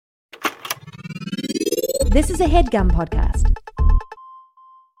This is a HeadGum podcast.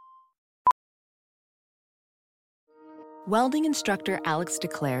 Welding instructor Alex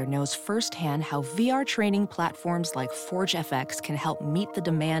DeClaire knows firsthand how VR training platforms like ForgeFX can help meet the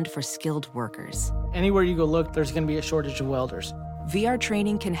demand for skilled workers. Anywhere you go look, there's going to be a shortage of welders. VR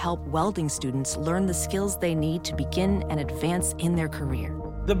training can help welding students learn the skills they need to begin and advance in their career.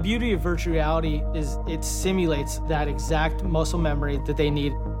 The beauty of virtual reality is it simulates that exact muscle memory that they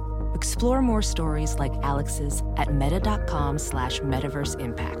need. Explore more stories like Alex's at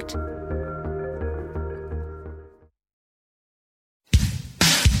meta.com/metaverseimpact.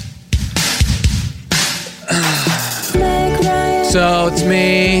 So it's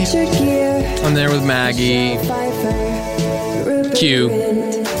me. I'm there with Maggie, Q,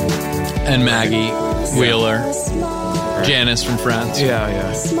 and Maggie Wheeler, Janice from Friends. Yeah.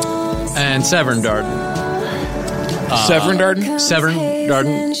 And Severn Darden. Severn Darden? Severn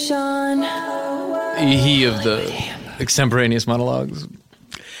Darden. He of the extemporaneous monologues.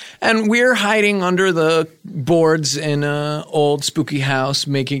 And we're hiding under the boards in an old spooky house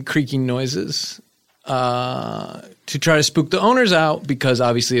making creaking noises to try to spook the owners out, because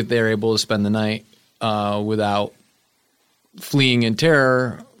obviously if they're able to spend the night without fleeing in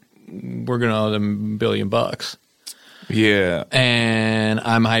terror, we're going to owe them $1 billion. Yeah. And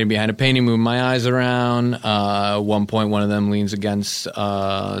I'm hiding behind a painting, moving my eyes around. At one point, one of them leans against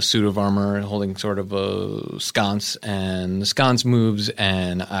a suit of armor, holding sort of a sconce, and the sconce moves,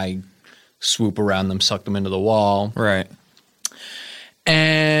 and I swoop around them, suck them into the wall. Right.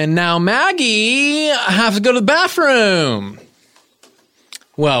 And now Maggie has to go to the bathroom.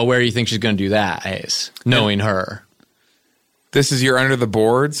 Well, where do you think she's going to do that, Hayes? Knowing her. This is your under the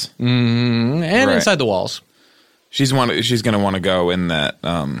boards? And Right. inside the walls. She's going to want to go in that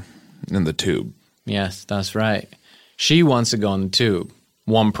in the tube. Yes, that's right. She wants to go in the tube.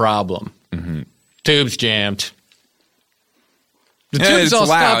 One problem. Mm-hmm. Tube's jammed. The Yeah, tube's it's all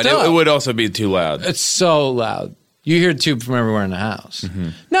loud. stopped up. It would also be too loud. It's so loud. You hear the tube from everywhere in the house.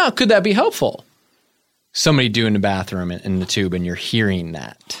 Mm-hmm. Now, could that be helpful? Somebody doing the bathroom in the tube and you're hearing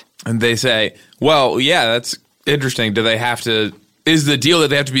that. And they say, well, yeah, that's interesting. Do they have to – is the deal that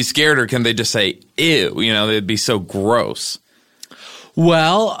they have to be scared, or can they just say, ew? You know, they'd be so gross.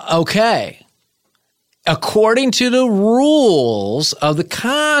 Well, okay. According to the rules of the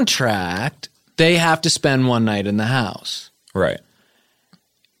contract, they have to spend one night in the house. Right.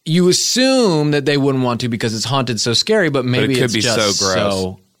 You assume that they wouldn't want to because it's haunted, so scary, but maybe it could it's be just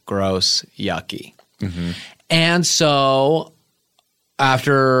so gross, yucky. Mm-hmm. And so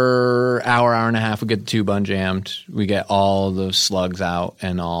after hour and a half, we get the tube unjammed. We get all the slugs out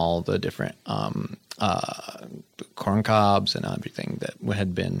and all the different corn cobs and everything that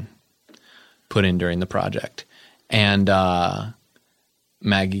had been put in during the project. And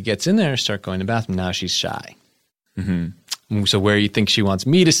Maggie gets in there and starts going to the bathroom. Now she's shy. Mm-hmm. So where do you think she wants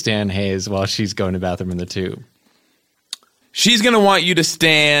me to stand, Hayes, while she's going to the bathroom in the tube? She's going to want you to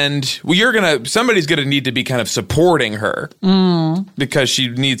stand. Well, somebody's going to need to be kind of supporting her because she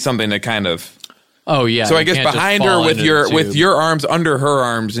needs something to kind of. Oh yeah. So I guess behind her with your arms under her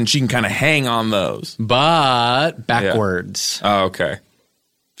arms, and she can kind of hang on those. But backwards. Yeah. Oh, okay.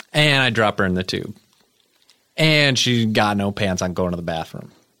 And I drop her in the tube. And she got no pants on going to the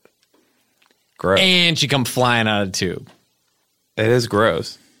bathroom. Gross. And she come flying out of the tube. It is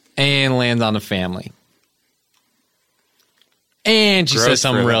gross. And lands on the family. And she says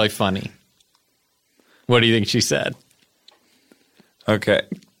something really funny. What do you think she said? Okay.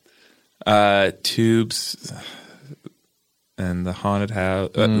 Tubes and the haunted house.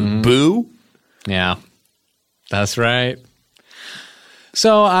 Boo? Yeah. That's right.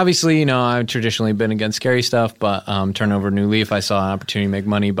 So obviously, I've traditionally been against scary stuff, but turn over a new leaf. I saw an opportunity to make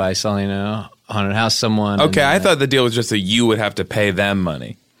money by selling a haunted house to someone. Okay, I thought the deal was just that you would have to pay them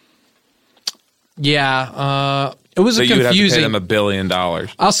money. Yeah, it was a confusing. You would have to pay them $1 billion.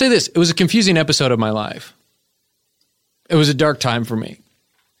 I'll say this: it was a confusing episode of my life. It was a dark time for me,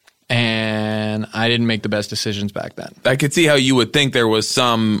 and I didn't make the best decisions back then. I could see how you would think there was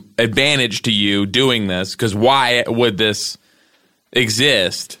some advantage to you doing this, because why would this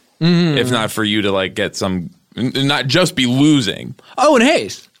exist if not for you to get some, not just be losing? Oh, and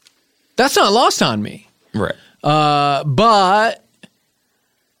Hayes, that's not lost on me, right? But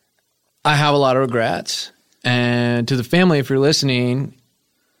I have a lot of regrets. And to the family, if you're listening,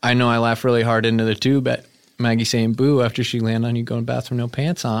 I know I laughed really hard into the tube at Maggie saying boo after she landed on you going to the bathroom, no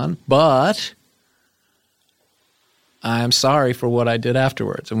pants on. But I'm sorry for what I did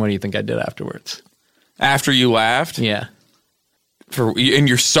afterwards. And what do you think I did afterwards? After you laughed? Yeah. And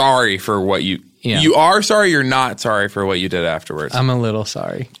you're sorry for what you... Yeah. You are sorry, you're not sorry for what you did afterwards? I'm a little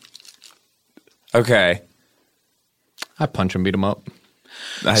sorry. Okay. I punch him, beat him up.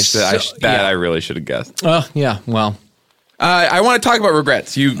 I really should have guessed. Oh, yeah, well. I want to talk about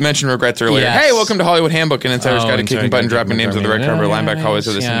regrets. You mentioned regrets earlier. Yes. Hey, welcome to Hollywood Handbook, and Insider's Guide to Kicking Butt and Dropping Names of the Red Carpet Linebacker Hallways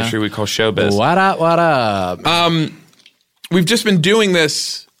of this industry we call showbiz. What up? We've just been doing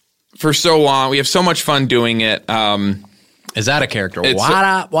this for so long. We have so much fun doing it. Is that a character? What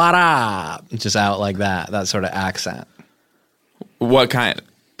up? Just out like that sort of accent. What kind?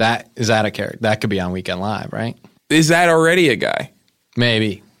 Is that a character? That could be on Weekend Live, right? Is that already a guy?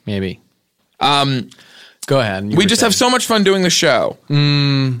 Maybe. Go ahead. We just have so much fun doing the show.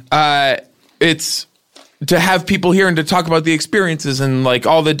 It's to have people here and to talk about the experiences and like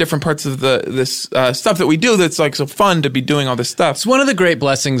all the different parts of this stuff that we do. That's like so fun to be doing all this stuff. It's one of the great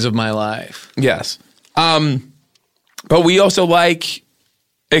blessings of my life. Yes. But we also like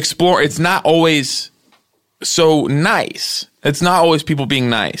explore. It's not always so nice. It's not always people being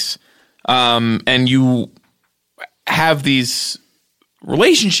nice. And you have these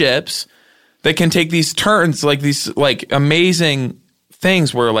relationships that can take these turns, like these like amazing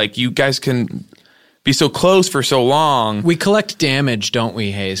things where like you guys can be so close for so long. We collect damage, don't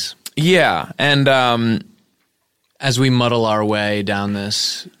we, Hayes? Yeah. And as we muddle our way down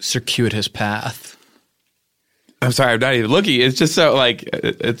this circuitous path. I'm sorry, I'm not even looking. It's just so like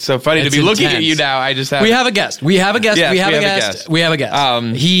it's so funny to be looking at you now. I just have We have a guest. Yes, We have a guest.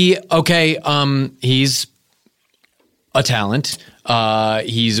 He's a talent.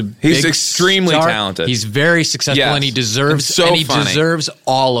 He's extremely talented. He's very successful, Yes. and he deserves And so he funny. deserves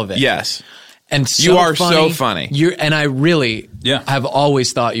all of it. Yes. And so You are funny. so funny. And I really Yeah. have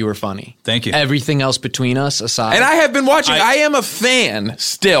always thought you were funny. Thank you. Everything else between us aside. And I have been watching. I am a fan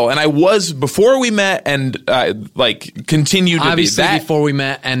still, and I was before we met, and like continue to obviously be that. before we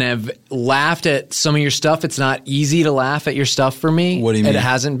met, and have laughed at some of your stuff. It's not easy to laugh at your stuff for me. What do you mean? It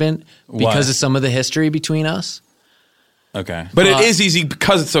hasn't been because of some of the history between us. Okay. But it is easy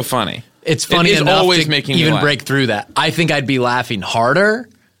because it's so funny. It's funny It is enough always to making me even laugh. break through that. I think I'd be laughing harder.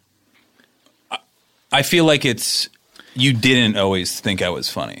 I feel like you didn't always think I was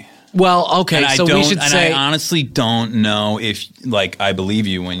funny. Well, okay, And so we should and say I honestly don't know if like I believe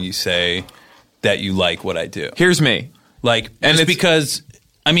you when you say that you like what I do. Here's me. Like, And just it's- because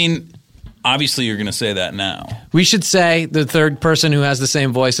I mean, obviously you're going to say that now. we should say the third person who has the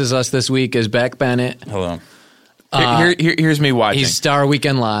same voice as us this week is Beck Bennett. Hello. Here's me watching. He's Star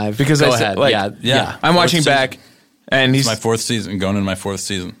Weekend Live. Because Go I said, ahead. like- Yeah. I'm watching Fourth back, and he's It's my fourth season, going into my fourth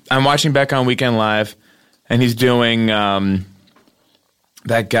season. I'm watching back on Weekend Live, and he's doing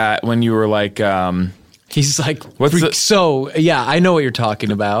that guy when you were like He's like, What's the- so yeah, I know what you're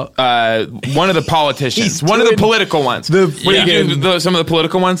talking about. one of the politicians, He's one of the doing political ones. the When you do friggin- some of the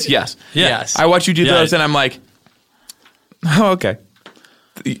political ones, yes. Yes. I watch you do Yeah. those, and I'm like, oh, okay.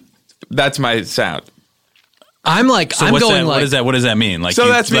 That's my sound. I'm like, So I'm what's going that, like, what does that mean? Like So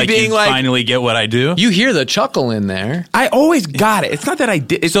you, that's me like being you like- finally get what I do? you hear the chuckle in there. I always got it. It's not that I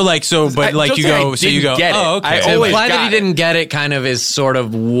did. It's, But like don't you say I go, so you didn't go, get it. oh, okay. I To always imply that got he it. didn't get it kind of is sort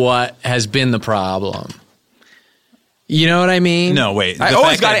of what has been the problem. You know what I mean? No, wait. I The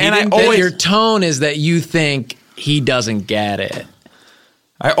always fact got that it, he and I didn't- always- Your tone is that you think he doesn't get it.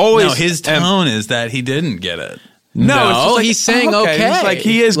 I always. No, his tone is that he didn't get it. No, it's just like, he's saying oh, okay. He's like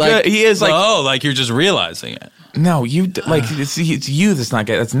he is Like- good. He is like like you're just realizing it. no. You like it's you that's not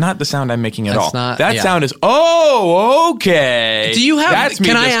good. That's not the sound I'm making at That's all. not- that yeah. sound is oh okay. Do you have? That's me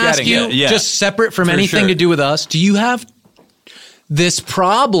can I just ask getting you, it. Yeah. just separate from For anything sure. to do with us? Do you have this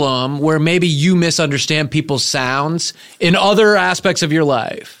problem where maybe you misunderstand people's sounds in other aspects of your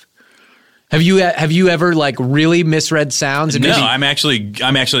life? Have you ever like really misread sounds? And No, maybe- I'm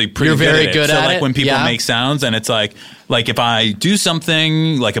actually pretty You're very at good it. So at like it? when people Yeah. make sounds and it's like if I do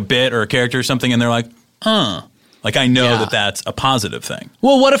something like a bit or a character or something and they're like, like I know Yeah. that that's a positive thing.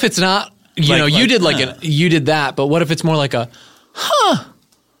 well, what if it's not? You Like- know, you like, did like huh. you did that, but what if it's more like a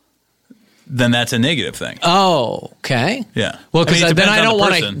Then that's a negative thing. oh, okay, Yeah. Well, I mean, because it then depends I on don't the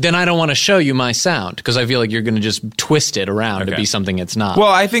want to. person. Then I don't want to show you my sound because I feel like you're going to just twist it around to Okay. be something it's not. Well,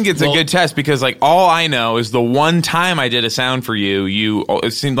 I think it's Well- a good test because like all I know is the one time I did a sound for you,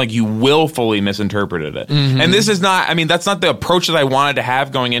 it seemed like you willfully misinterpreted it. Mm-hmm. And this is not. I mean, that's not the approach that I wanted to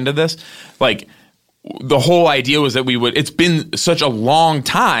have going into this. Like. The whole idea was that it's been such a long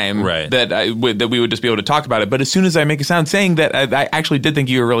time Right. that that we would just be able to talk about it. But as soon as I make a sound saying that I actually did think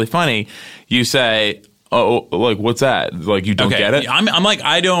you were really funny, you say, oh, like, what's that? Like, you don't get it? I'm like,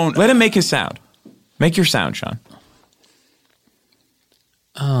 I don't. Let him make his sound. Make your sound, Sean.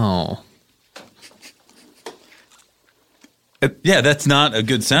 oh, Yeah, that's not a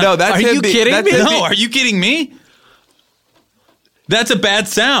good sound. No, that's Are him you be- kidding that's me? him No, be- are you kidding me? That's a bad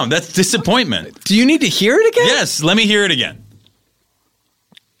sound. That's disappointment. Do you need to hear it again? Yes, let me hear it again.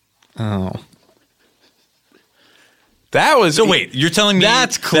 Oh. That was So wait, you're telling me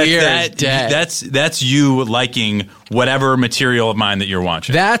That's clear as day. That's you liking whatever material of mine that you're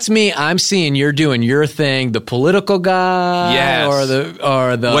watching. That's me. I'm seeing you're doing your thing. The political guy, Yes. What's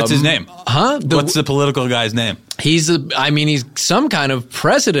or the his name? Huh? What's the political guy's name? He's some kind of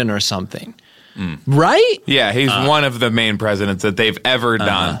president or something, right? Yeah, he's one of the main presidents that they've ever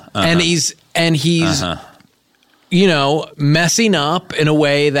done. And he's you know, messing up in a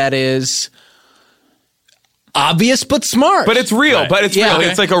way that is obvious but smart. But it's real. Right. But it's Yeah. real. Okay.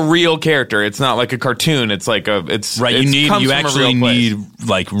 It's like a real character. It's not like a cartoon. It's like Right, you actually need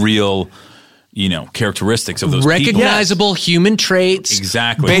like real, you know, characteristics of those people. recognizable human traits.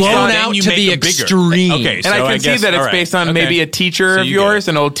 Exactly. Based blown on- Then out you to make the them bigger. extreme. Okay, And so I can see guess- that it's all right. based on Okay. maybe a teacher So of you yours,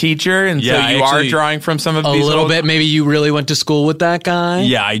 get it. an old teacher, and Yeah, so I you actually- are drawing from some of A these little old- bit. Maybe you really went to school with that guy.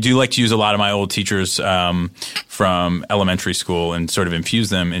 Yeah, I do like to use a lot of my old teachers from elementary school and sort of infuse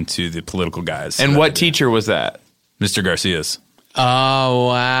them into the political guys. And what teacher was that? Mr. Garcia's. Oh,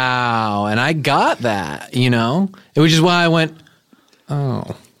 wow. And I got that, you know? Which is why I went,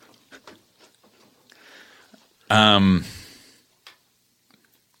 oh.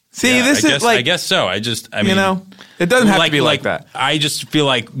 See, Yeah, this I is guess, like I guess so. I mean, you know, it doesn't have to be like that. I just feel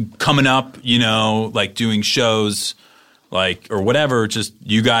like coming up, you know, like doing shows, like or whatever. Just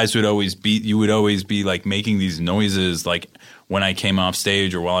you guys would always be like making these noises, like when I came off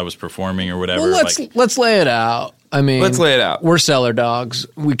stage or while I was performing or whatever. Well, let's lay it out. I mean, Let's lay it out. We're cellar dogs.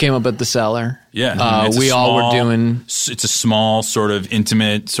 We came up at the cellar. Yeah, it's a we all were small- doing It's a small, sort of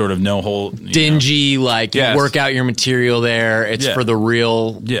intimate, sort of no hole, dingy, like Yes. you work out your material there. It's Yeah. for the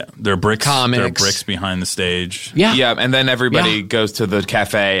real. Yeah, there are bricks. There are Comics. bricks behind the stage. Yeah. Yeah, and then everybody Yeah. goes to the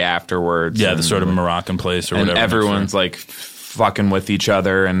cafe afterwards. Yeah, the and- sort of Moroccan place or and whatever. everyone's like fucking with each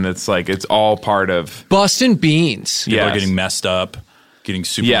other, and it's like it's all part of. Busting beans. People Yes. are getting messed up, getting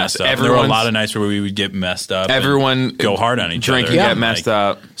super Yes, messed up. There were a everyone's- lot of nights where we would get messed up. and Everyone go hard on each drink other. and Yeah. get messed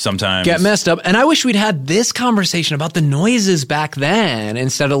up. Sometimes Get messed up. And I wish we'd had this conversation about the noises back then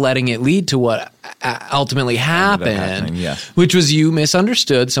instead of letting it lead to what ultimately happened, happening, yes. which was you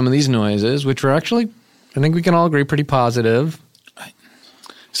misunderstood some of these noises, which were actually, I think we can all agree, pretty positive.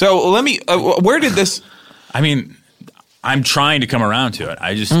 So let me. Where did this? I mean, I'm trying to come around to it.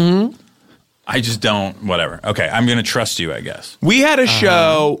 I just don't. Whatever. Okay, I'm going to trust you. I guess. We had a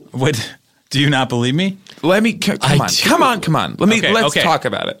show. What? Do you not believe me? Let me come I on, do. come on. Let's okay. talk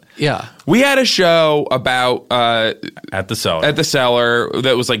about it. Yeah. We had a show about At the cellar. at the cellar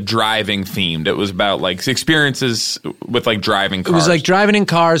that was like driving themed. It was about like experiences with like driving cars. It was like driving in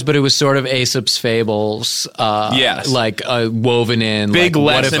cars, but it was sort of Aesop's fables. Yes. Like woven in. big like,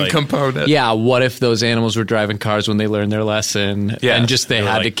 what lesson if, component. Yeah, what if those animals were driving cars when they learned their lesson? Yes. And just they They were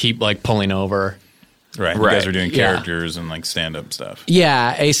had to like- keep like pulling over. right. You Right. guys were doing Yeah. characters and like stand up stuff.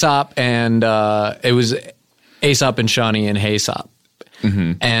 Yeah, Aesop and it was Aesop and Shawnee and Haesop.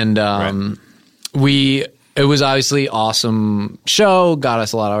 Mm-hmm. And it was obviously awesome show, got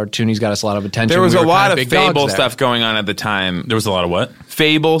us a lot of opportunities, got us a lot of attention. There was We a were lot kind of big dogs Fable there. stuff going on at the time. There was a lot of what?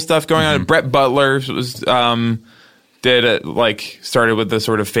 Fable stuff going on. Brett Butler was did it, like started with the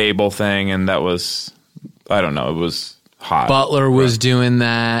sort of Fable thing, and that was I don't know, it was hot. Butler was doing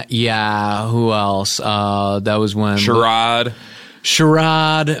that. Yeah, who else? That was when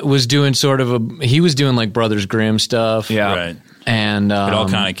Sherrod was doing sort of he was doing like Brothers Grimm stuff. Yeah. Right. And It all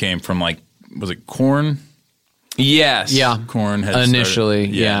kind of came from like, was it Korn? Yes. yeah, Korn had initially,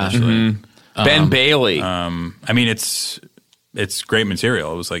 started, yeah. initially. Ben Bailey. I mean, it's great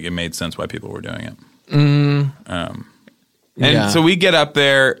material. It was like it made sense why people were doing it. And Yeah. so we get up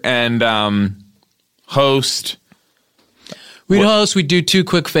there and host. We'd host, we'd do 2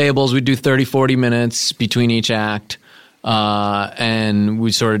 quick fables, we'd do 30, 40 minutes between each act. And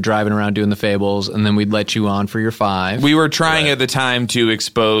we sort of driving around doing the fables, and then we'd let you on for your 5. We were trying at the time to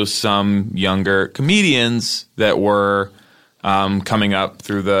expose some younger comedians that were coming up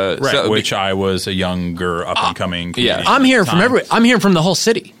through the Right, which I was a younger, up and coming. yeah. I'm hearing from everybody. I'm hearing from the whole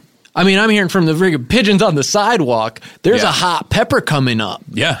city. I mean, I'm hearing from the friggin' pigeons on the sidewalk. There's Yeah. a hot pepper coming up.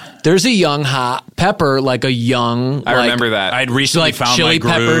 Yeah, There's a young hot pepper, like a young. I remember that. I'd recently like found Chili my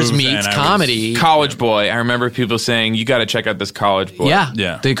groove, Peppers meets and I was- comedy. College Boy. I remember people saying, you got to check out this College Boy. Yeah,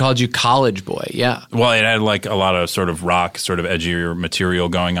 Yeah. They called you College Boy. Yeah, Well, it had like a lot of sort of rock, sort of edgier material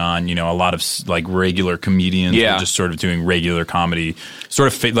going on. You know, a lot of like regular comedians Yeah. were just sort of doing regular comedy,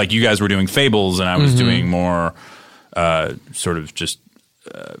 sort of like you guys were doing fables, and I was doing more sort of just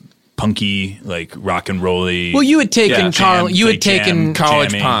punky, like rock and rolly. Well, you had taken jam, you had fake jam, taken College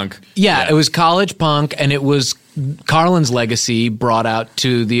jamming. punk. Yeah, it was college punk, and it was Carlin's legacy brought out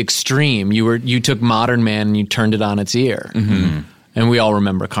to the extreme. You took Modern Man and you turned it on its ear. Mm-hmm. And we all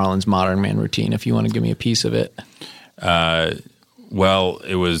remember Carlin's Modern Man routine. If you want to give me a piece of it. Well,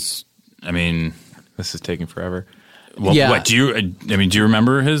 it was, I mean, this is taking forever. Well, Yeah. what do you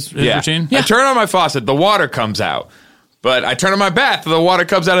remember his routine? I turn on my faucet, the water comes out. But I turn on my bath, the water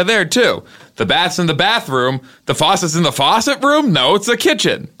comes out of there too. The bath's in the bathroom. The faucet's in the faucet room? No, it's the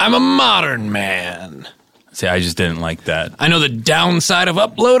kitchen. I'm a modern man. See, I just didn't like that. I know the downside of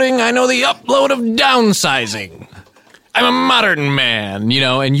uploading. I know the upload of downsizing. I'm a modern man,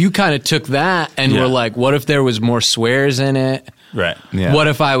 and you kind of took that and were like, what if there was more swears in it? Right. Yeah. What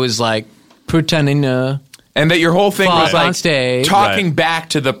if I was like pretending to And that your whole thing was on like stage. talking back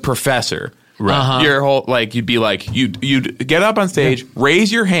to the professor. Right. Uh-huh. Your whole you'd be like you'd get up on stage,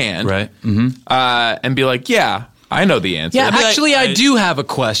 raise your hand, Right. and be like, "Yeah, I know the answer." Yeah, I'd be like, actually, I do have a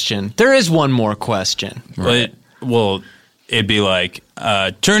question. There is one more question. Right. Well, it'd be like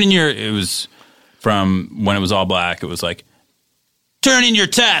it was from when it was all black. It was like, turn in your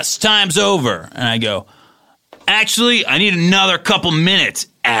test, time's over. And I go, actually, I need another couple minutes,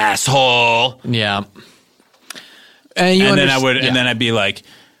 asshole. Yeah. And then I'd be like,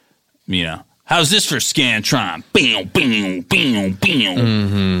 how's this for Scantron? Bing, bing, bing,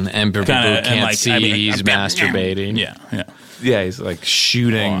 bing. And people can't see he's masturbating. Yeah. Yeah, he's like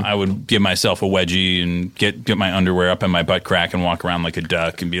shooting. Well, I would give myself a wedgie and get my underwear up in my butt crack and walk around like a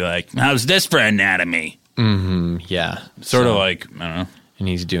duck and be like, how's this for anatomy? Yeah. Sort of like, I don't know. And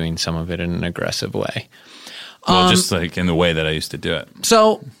he's doing some of it in an aggressive way. Well, just like in the way that I used to do it.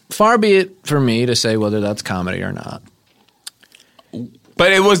 So far be it for me to say whether that's comedy or not.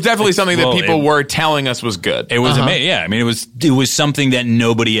 But it was definitely something that well, people were telling us was good. It was amazing. Yeah, I mean, it was something that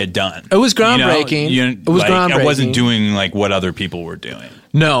nobody had done. It was groundbreaking. It was groundbreaking. I wasn't doing like what other people were doing.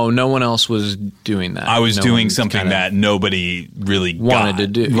 No one else was doing that. I was No doing one's something kinda that nobody really wanted to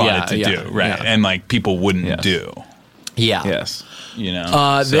do. right? Yeah. And like people wouldn't Yes. do. Yeah. Yes.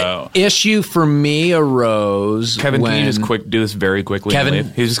 The issue for me arose Kevin, when can you just do this very quickly? Kevin, and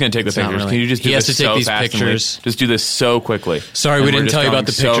leave? He's just going to take the not pictures. really. Can you just do He has this to take so these fast and pictures. leave? Just do this so quickly. Sorry, And we we're didn't just tell you going about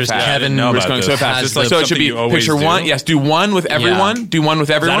the so pictures. fast. Kevin, know We're just about going this. so fast. Has Just like, the- so it should be something you always picture do? one. Yes, do one with everyone. Do one with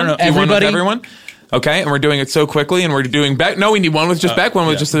everyone. know. Do one with Everybody? everyone. Okay, and we're doing it so quickly, and we're doing Beck. No, we need one with just Beck. One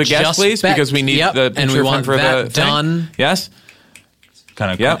with just the guest, Just please, Beck. because we need Yep, the and picture we want for that the thing. done. Yes.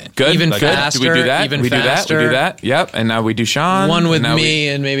 Kind of Yep. Good. Even Good. faster, Do we do that? even we do that. We faster. do that. Yep. And now we do Sean. one with and now me,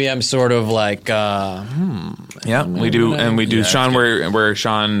 and maybe I'm sort of like, Yeah, we do, and we do Yeah, Sean where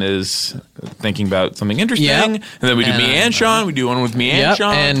Sean is thinking about something interesting, Yep. and then we do me and Sean. We do one with me and yep,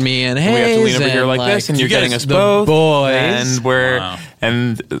 Sean, and me and we have to lean Hayes, over here and, like this, and you you're getting guys, us the both, boys. and we're Wow.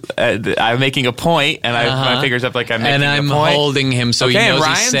 and I'm making a point, and my fingers up like I'm making and I'm a point. holding him so okay, he and knows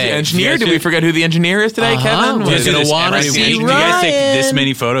Ryan's he's the safe. engineer. You Did guys we do- forget who the engineer is today, Kevin? Do Do you You're do gonna this wanna every see week? Do you guys take Ryan. this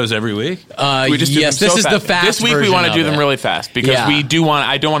many photos every week? We just do Yes, them this so is fast. the fast This week we version want to of do them it. really fast because Yeah. we do want.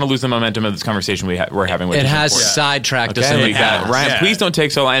 I don't want to lose the momentum of this conversation we're having with It this has report. sidetracked us Okay, in we the got past. Ryan. Yeah. Please don't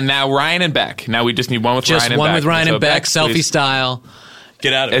take so long. And now Ryan and Beck. Now we just need one with Just Ryan and one Beck. with Ryan So and Beck, selfie please. style.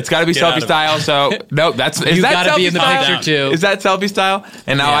 Get out of it. It's got to be Get out selfie of it. style. So no, that's is You that gotta be selfie in the style? picture too. Is that selfie style?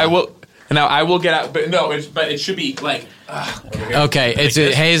 And now Yeah. I will. And now I will get out. But no, it should be like. Okay,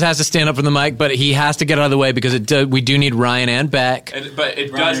 Hayes has to stand up from the mic, but he has to get out of the way because we do need Ryan and Beck, But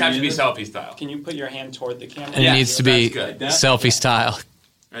it Ryan, does have are to you be this? selfie style. Can you put your hand toward the camera? and it needs to be that's good. selfie style.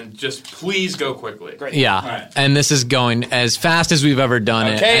 And just please go quickly. Great. Yeah, right. and this is going as fast as we've ever done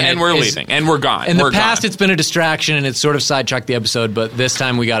it. Okay, and it we're is- leaving, and we're gone. In the We're past, gone. it's been a distraction, and it's sort of sidetracked the episode. But this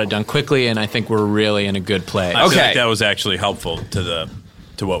time, we got it done quickly, and I think we're really in a good place. I feel Okay. like that was actually helpful to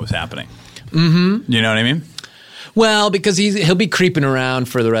what was happening. Mm-hmm. You know what I mean? Well, because he'll be creeping around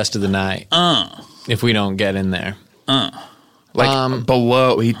for the rest of the night if we don't get in there. Like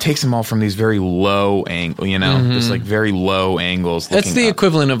below, he takes them all from these very low angle, just like very low angles. That's looking the up.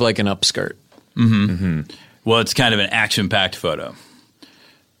 equivalent of like an upskirt. Well, it's kind of an action-packed photo.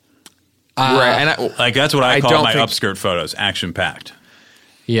 right? And Like that's what I I call don't my think- upskirt photos, action-packed.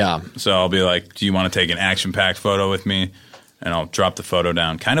 Yeah. So I'll be like, "Do you want to take an action-packed photo with me?" And I'll drop the photo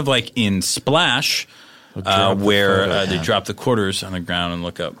down, kind of like in Splash, where they drop the quarters on the ground and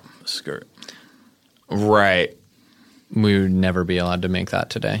look up the skirt. right, We would never be allowed to make that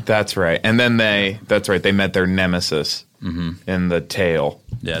today. that's right. And then they met their nemesis in the tail.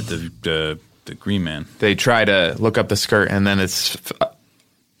 Yeah, the Green Man. They try to look up the skirt, and then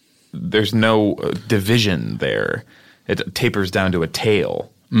there's no division there. It tapers down to a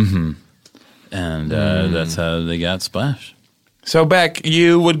tail. And that's how they got Splash. So Beck,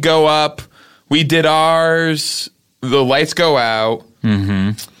 you would go up. We did ours. The lights go out.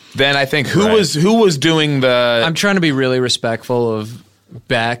 then I think who was doing the... I'm trying to be really respectful of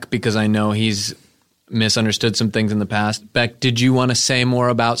Beck because I know he's misunderstood some things in the past. Beck, did you want to say more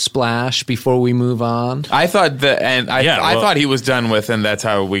about Splash before we move on? I thought I thought he was done with, and that's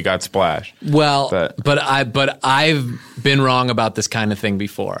how we got Splash. Well, but I've been wrong about this kind of thing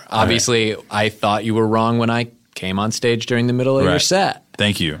before. Obviously, I thought you were wrong when I came on stage during the middle of your set.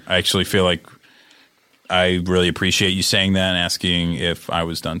 Thank you. I actually feel like I really appreciate you saying that and asking if I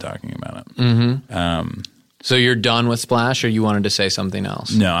was done talking about it. Mm-hmm. So you're done with Splash, or you wanted to say something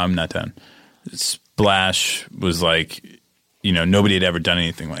else? No, I'm not done. Splash was like, nobody had ever done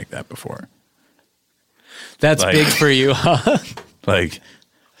anything like that before. That's big for you, huh? Like,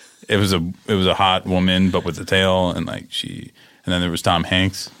 it was a hot woman, but with a tail, and and then there was Tom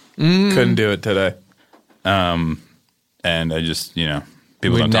Hanks. Couldn't do it today. And I just, people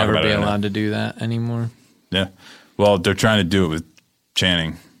We'd don't talk never about be it. allowed to do that anymore. Yeah. Well, they're trying to do it with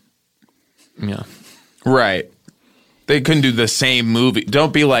Channing. Yeah. Right. They couldn't do the same movie.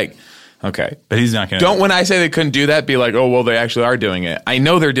 Don't be like, okay. But he's not going to. Don't, when I say they couldn't do that, be like, oh, well, they actually are doing it. I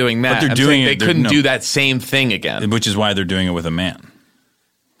know they're doing that. But they're I'm doing saying it. They couldn't do that same thing again. Which is why they're doing it with a man.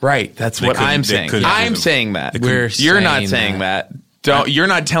 Right. That's what I'm saying. I'm saying that. You're not saying that. You're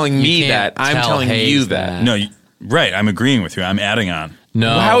not telling me that. I'm telling you that. No, right. I'm agreeing with you. I'm adding on. No.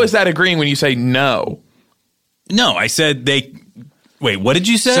 Well, how is that agreeing when you say no? No, I said they... Wait, what did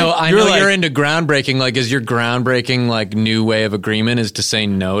you say? So I know you're into groundbreaking. Like, is your groundbreaking, new way of agreement is to say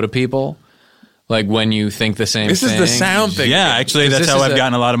no to people? Like, when you think the same thing? This is the sound thing. Yeah, actually, that's how I've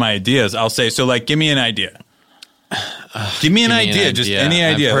gotten a lot of my ideas. I'll say, give me an idea. Give me an idea. Just any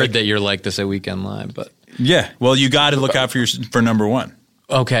idea. I've heard that you're like this at Weekend Live, but... Yeah, well, you got to look out for number one.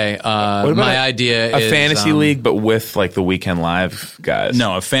 Okay, my idea is... A fantasy league, but with, the Weekend Live guys.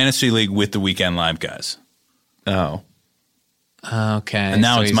 No, a fantasy league with the Weekend Live guys. Oh. Okay. And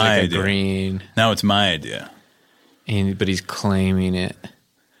now so it's he's my like idea. Green. Now it's my idea. But he's claiming it.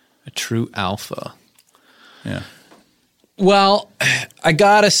 A true alpha. Yeah. Well, I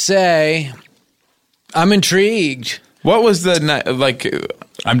gotta say, I'm intrigued. What was the...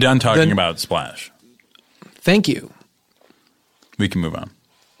 I'm done talking about Splash. Thank you. We can move on.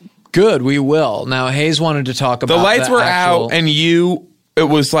 Good, we will. Now, Hayes wanted to talk about the lights were out, and it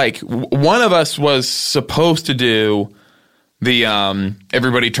was like one of us was supposed to do the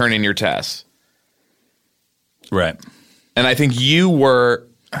everybody turn in your tests. Right. And I think you were...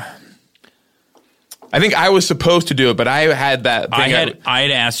 I think I was supposed to do it, but I had that thing. I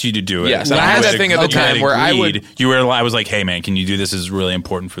had asked you to do it. Yes, and I had that thing at the time where I would... I was like, hey, man, can you do this? This is really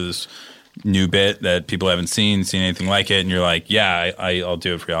important for this new bit that people haven't seen anything like it. And you're like, yeah, I'll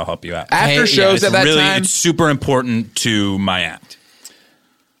do it for you. I'll help you out. After shows at that time... It's super important to my act.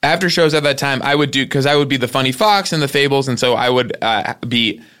 After shows at that time, I would do... Because I would be the funny fox and the fables, and so I would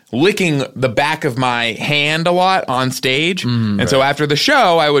be licking the back of my hand a lot on stage. And so after the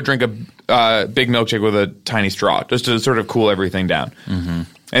show, I would drink a big milkshake with a tiny straw just to sort of cool everything down.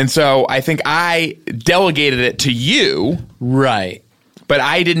 And so I think I delegated it to you. Right. But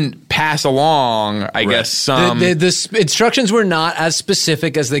I didn't pass along, I guess, some... The instructions were not as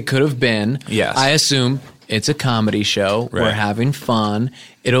specific as they could have been. Yes. I assume it's a comedy show. Right. We're having fun.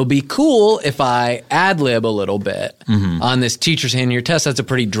 It'll be cool if I ad-lib a little bit on this teacher's hand in your test. That's a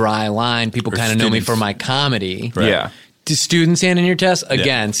pretty dry line. People kind of know me for my comedy. Right. Yeah. To students' hand in your test?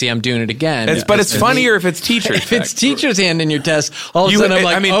 Again, see, I'm doing it again. But it's funnier if it's teachers. If it's teacher's hand in your test, all of a sudden I'm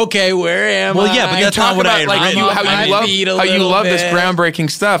like, okay, where am I? Well, yeah, but that's not what I... How you love this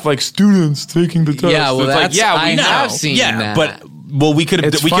groundbreaking stuff, like students taking the test. Yeah, well, it's I have seen that. But... Well, we could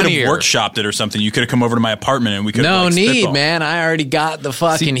have workshopped it or something. You could have come over to my apartment and we could have spitball. Man. I already got the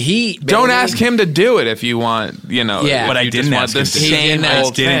fucking heat. Baby. Don't ask him to do it if you want, Yeah. But I didn't ask him to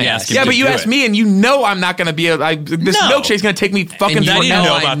do it. Yeah, but you asked me and you know I'm not going to be able... This milkshake's going to take me fucking... I didn't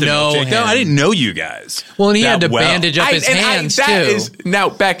know about the milkshake. No, I didn't know you guys. Well, and he had to bandage up his hands, too. Now,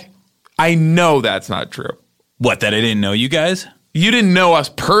 Beck, I know that's not true. What, that I didn't know you guys? You didn't know us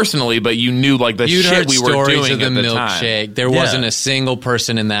personally, but you knew the shit we were doing at the milkshake. time. There wasn't a single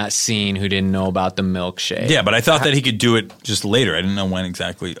person in that scene who didn't know about the milkshake. Yeah, but I thought that he could do it just later. I didn't know when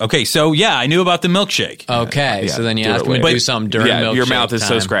exactly. Okay, so yeah, I knew about the milkshake. Okay, so then you asked me to do something during milkshake your mouth is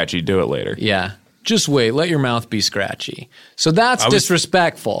so time. scratchy. Do it later. Yeah. Just wait. Let your mouth be scratchy. So that's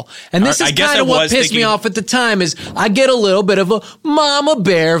disrespectful. And this is kind of what pissed me off at the time is I get a little bit of a mama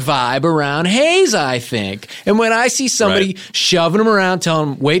bear vibe around Hayes, I think. And when I see somebody shoving him around,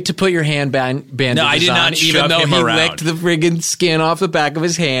 telling him, wait to put your hand bandages no, I did not on, even though he licked the friggin' skin off the back of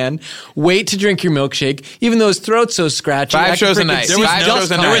his hand. Wait to drink your milkshake, even though his throat's so scratchy. 5 shows a night. There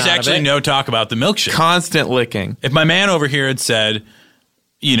was actually no talk about the milkshake. Constant licking. If my man over here had said...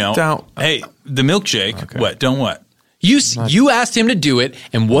 hey, the milkshake. Okay. What? Don't what? You asked him to do it,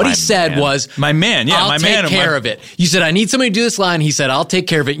 and what he said was, "My man, yeah, I'll take care of it." You said, "I need somebody to do this line." He said, "I'll take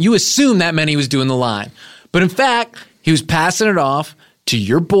care of it." You assumed that meant he was doing the line, but in fact, he was passing it off to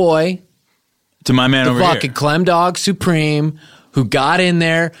your boy, to my man over here, the fucking Clem Dog Supreme, who got in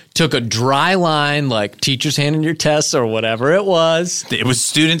there, took a dry line like teachers handing your tests or whatever it was. It was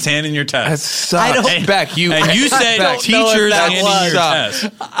students handing your tests. I don't, Beck, you said Beck, teachers handing your tests.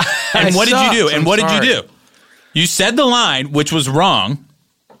 And what did you do? And what did you do? You said the line, which was wrong.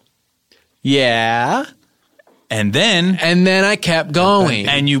 Yeah. And then I kept going.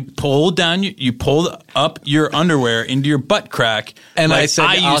 And you pulled up your underwear into your butt crack. And I said,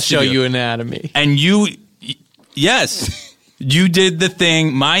 I'll show you anatomy. And yes, you did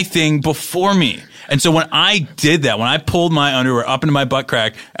my thing before me. And so when I did that, when I pulled my underwear up into my butt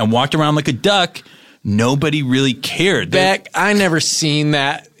crack and walked around like a duck, nobody really cared. Beck, I never seen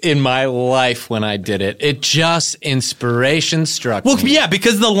that in my life when I did it. It just inspiration struck me. Well, yeah,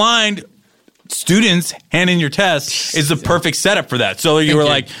 because the line students handing your tests is the perfect setup for that. So you were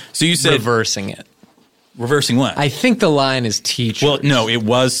like, so you said reversing it. Reversing what? I think the line is teachers. Well, no, it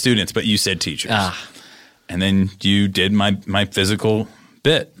was students, but you said teachers. And then you did my physical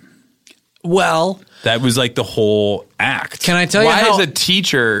bit. Well, that was like the whole act. Can I tell you why is a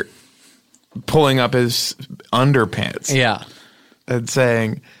teacher pulling up his underpants? Yeah. And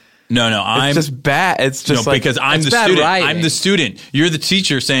saying, no, it's just bad. It's just because I'm the student. Writing. I'm the student. You're the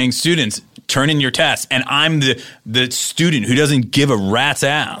teacher saying, students, turn in your tests. And I'm the student who doesn't give a rat's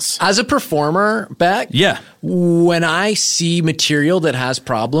ass. As a performer, Beck, yeah, when I see material that has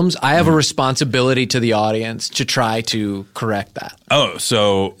problems, I have a responsibility to the audience to try to correct that. Oh,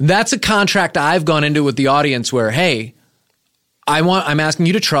 so that's a contract I've gone into with the audience where, hey, I'm asking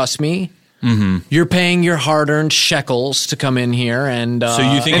you to trust me. Mm-hmm. You're paying your hard-earned shekels to come in here, and so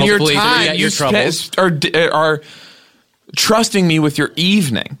you think hopefully your time you are trusting me with your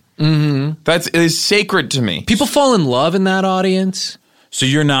evening. Mm-hmm. It is sacred to me. People fall in love in that audience. So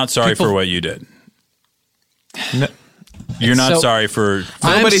you're not sorry for what you did. No, you're not sorry for.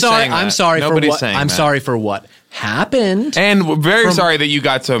 I'm sorry for what happened, and sorry that you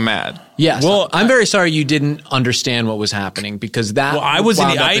got so mad. Yes, well, I'm very sorry you didn't understand what was happening because that. Well, I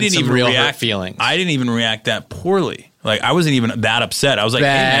didn't even react. Feelings. I didn't even react that poorly. Like I wasn't even that upset. I was like,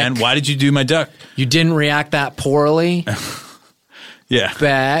 Beck, "Hey, man, why did you do my duck?" You didn't react that poorly. Yeah,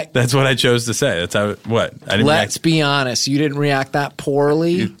 Beck. That's what I chose to say. That's how. What? I didn't. Let's be honest. You didn't react that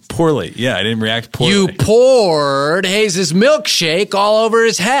poorly. Poorly. Yeah, I didn't react poorly. You poured Hayes' milkshake all over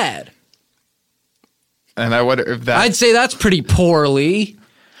his head. And I wonder if that. I'd say that's pretty poorly.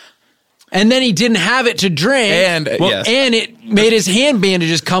 And then he didn't have it to drink. And it made his hand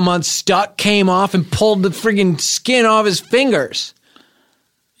bandages come unstuck, came off, and pulled the friggin' skin off his fingers.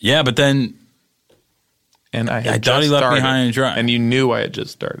 Yeah, but then. And I thought he left me high and dry. And you knew I had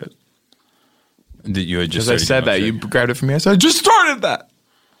just started. That you had just started. Because I said that. You grabbed it from me. I said, I just started that.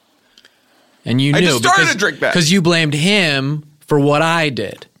 And you knew. I just started to drink that. Because you blamed him for what I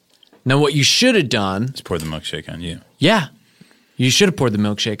did. Now, what you should have done. Is pour the milkshake on you. Yeah. You should have poured the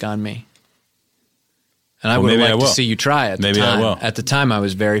milkshake on me. And I would have liked to see you try it. Maybe I will. At the time, I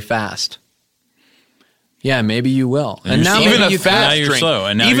was very fast. Yeah, maybe you will. And now even a fast drink. Slow,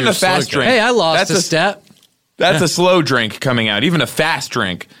 and now even a fast drink. Hey, I lost a step. That's a slow drink coming out. Even a fast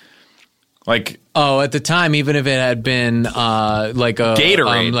drink. Like at the time, even if it had been like a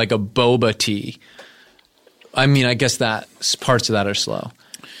Gatorade, like a boba tea. I mean, I guess that parts of that are slow.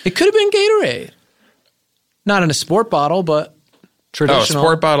 It could have been Gatorade, not in a sport bottle, but traditional. Oh,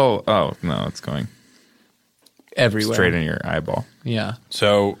 sport bottle. Oh no, it's going everywhere, straight in your eyeball. Yeah.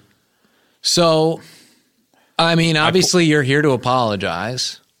 So, I mean, obviously, you're here to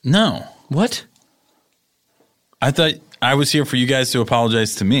apologize. No. What? I thought I was here for you guys to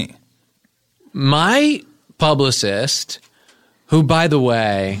apologize to me. My publicist, who, by the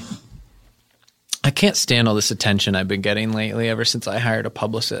way, I can't stand all this attention I've been getting lately ever since I hired a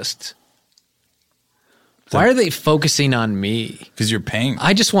publicist. Why are they focusing on me? Because you're paying.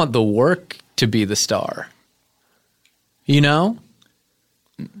 I just want the work to be the star. You know?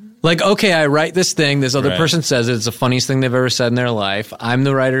 Like, okay, I write this thing. This other person says it. It's the funniest thing they've ever said in their life. I'm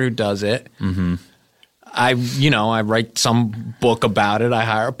the writer who does it. Mm-hmm. I write some book about it. I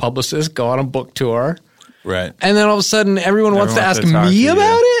hire a publicist, go on a book tour. Right. And then all of a sudden, everyone wants to ask me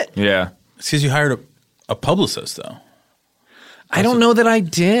about it? Yeah. It's because you hired a publicist, though. I don't know that I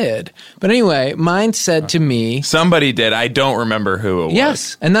did. But anyway, mine said to me... Somebody did. I don't remember who it was.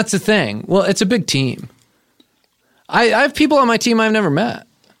 Yes, and that's the thing. Well, it's a big team. I have people on my team I've never met.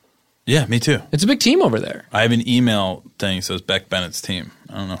 Yeah, me too. It's a big team over there. I have an email thing that says Beck Bennett's team.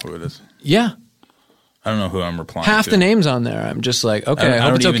 I don't know who it is. Yeah. I don't know who I'm replying Half to. the names on there. I'm just like, okay, I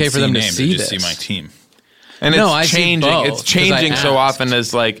hope it's okay for them to see this. I just see my team. And No, it's I see changing. both, It's 'cause changing I so asked. often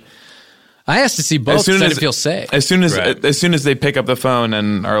as like I asked to see both so that it feels safe. As soon as Right. as soon as they pick up the phone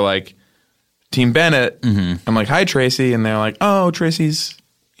and are like, Team Bennett, I'm like, hi Tracy, and they're like, oh, Tracy's,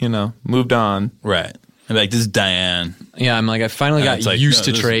 moved on. Right. I'm like, this is Diane. Yeah, I'm like, I finally And got it's like, used no,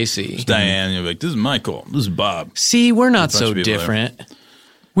 to this Tracy. is Diane. And you're like, this is Michael. This is Bob. See, we're not There's a bunch so of people there. different.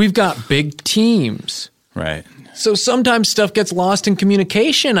 We've got big teams. Right. So sometimes stuff gets lost in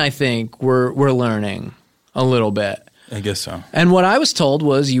communication, I think. We're learning a little bit. I guess so. And what I was told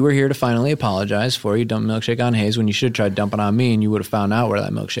was you were here to finally apologize for you dumped milkshake on Hayes when you should have tried dumping on me and you would have found out where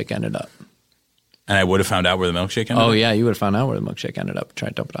that milkshake ended up. And I would have found out where the milkshake ended up? Oh, yeah, you would have found out where the milkshake ended up. Try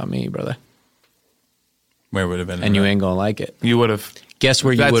to dump it on me, brother. Where would have been? And you ain't going to like it. You would have. Guess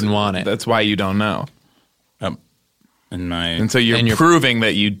where you wouldn't want it. That's why you don't know. And so you're proving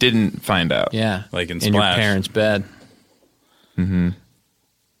that you didn't find out. Yeah. Like in your Splash. parents' bed. Mm-hmm.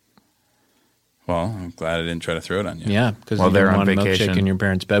 Well, I'm glad I didn't try to throw it on you. Yeah, because While you they're don't on want a vacation. milkshake in your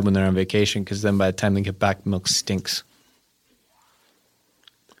parents' bed when they're on vacation because then by the time they get back, milk stinks.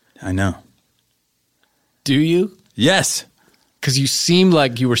 I know. Do you? Yes. Because you seemed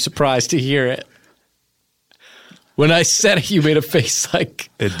like you were surprised to hear it. When I said it, you made a face like,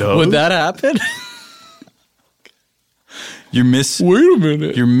 It does? would that happen? Wait a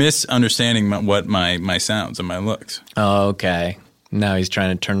minute. You're misunderstanding what my sounds and my looks. Oh, okay. Now he's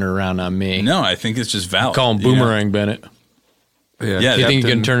trying to turn it around on me. No, I think it's just valid. Call him Boomerang Bennett. Yeah, You think you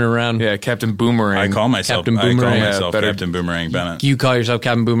can turn it around? Yeah, Captain Boomerang. I call myself Captain Boomerang. Captain Boomerang Bennett. You call yourself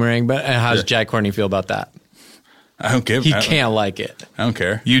Captain Boomerang Bennett? And how does Jack Courtney feel about that? I don't give. He can't like it. I don't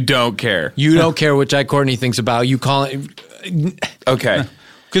care. You don't care. You don't care what Jack Courtney thinks about you calling. Okay.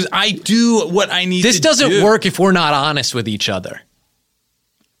 Because I do what I need This to doesn't do. work if we're not honest with each other.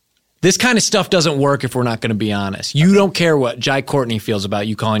 This kind of stuff doesn't work if we're not going to be honest. You don't care what Jai Courtney feels about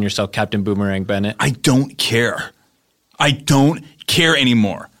you calling yourself Captain Boomerang Bennett. I don't care. I don't care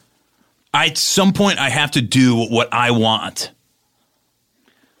anymore. At some point, I have to do what I want.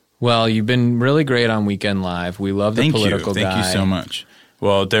 Well, you've been really great on Weekend Live. We love the political guy. Thank you so much.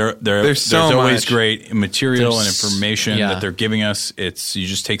 Well, there's so always much. great material and There's- information yeah. that they're giving us. It's you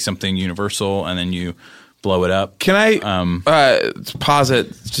just take something universal and then you blow it up. Can I posit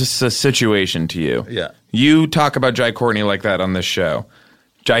just a situation to you? Yeah. You talk about Jai Courtney like that on this show.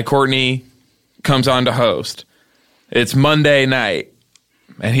 Jai Courtney comes on to host. It's Monday night.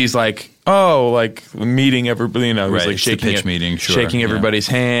 And he's like, like meeting everybody, he's Right, like it's the shaking pitch meeting, sure, shaking yeah. everybody's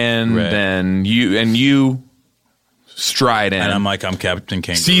hand, Right. and you stride in. And I'm like, I'm Captain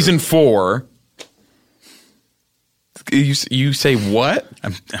Kangaroo. Season 4. You say what? I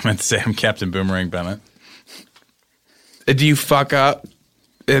meant to say I'm Captain Boomerang Bennett. Do you fuck up?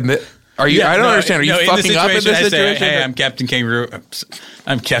 Are you? I don't understand. Are you fucking up in this I say, situation? hey, I'm Captain Kangaroo.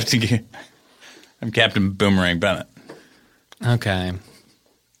 I'm Captain Boomerang Bennett. Okay.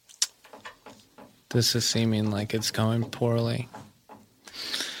 This is seeming like it's going poorly.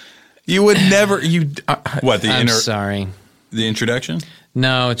 You would never. What I'm sorry. the introduction?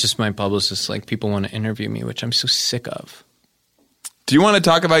 No, it's just my publicist. Like, people want to interview me, which I'm so sick of. Do you want to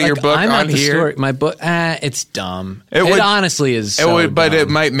talk about your book I'm on at the here? story. My book, it's dumb. It It, would- honestly is. It So would, but it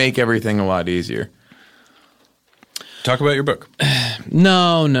dumb. might make everything a lot easier. Talk about your book.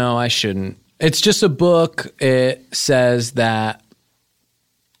 No, I shouldn't. It's just a book. It says that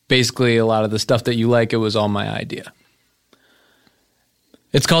basically a lot of the stuff that you like, it was all my idea.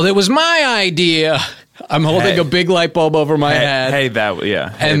 It's called It Was My Idea. I'm holding a big light bulb over my head.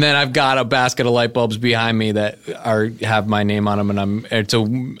 And then I've got a basket of light bulbs behind me that have my name on them,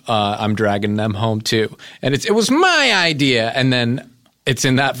 and I'm dragging them home too. And it was my idea. And then it's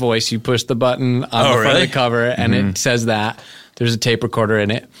in that voice. You push the button on the front of the cover, and it says that. There's a tape recorder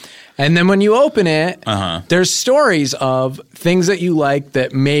in it. And then when you open it, there's stories of things that you like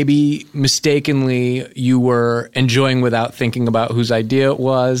that maybe mistakenly you were enjoying without thinking about whose idea it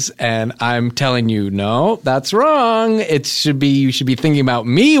was. And I'm telling you, no, that's wrong. You should be thinking about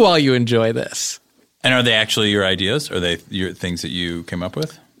me while you enjoy this. And are they actually your ideas? Are they your things that you came up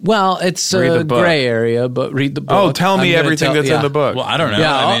with? Well, it's Read a the book. gray area, but read the book. Oh, tell me everything that's in the book. Well, I don't know.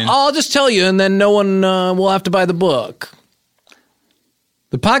 Yeah, I mean, I'll just tell you, and then no one will have to buy the book.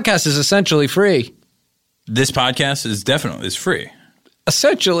 The podcast is essentially free. this podcast is free.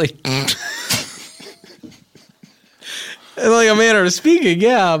 Essentially. Like a manner of speaking,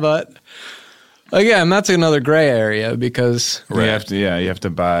 yeah, but again, that's another gray area because you have to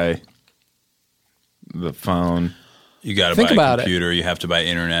buy the phone. You got to Think buy about a computer. You have to buy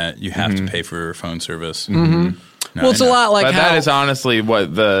internet. You have to pay for phone service. Well, it's a lot like But how that is honestly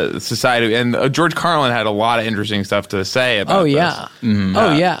what the society and George Carlin had a lot of interesting stuff to say about this.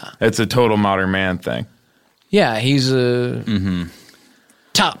 Oh yeah. It's a total modern man thing. Yeah, he's a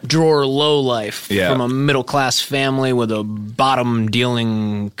top drawer lowlife from a middle class family with a bottom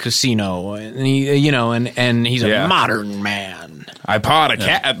dealing casino, and he's a modern man. I pot a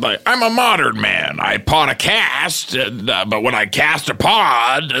cat. I'm a modern man. I pot a cast, but when I cast a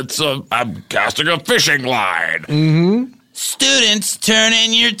pod, I'm casting a fishing line. Students, turn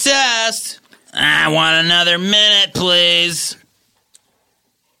in your test. I want another minute, please.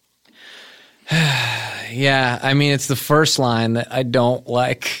 Yeah, I mean, it's the first line that I don't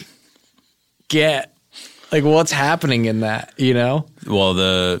get. Like, what's happening in that, you know? Well,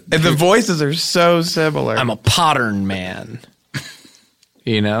 And the voices are so similar. I'm a pattern man.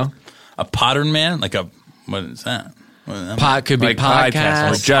 You know? a pattern man? What is that? Could be like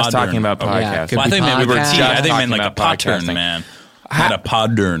podcast. We're just talking about Yeah, podcasts. could I be think maybe we were podcast. I think talking meant like a about pattern podcasting. man. Not a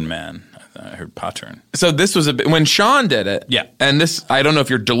pattern man. I heard pattern. So this was when Sean did it. Yeah. And this, I don't know if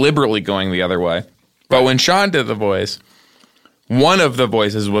you're deliberately going the other way, but when Sean did the voice, one of the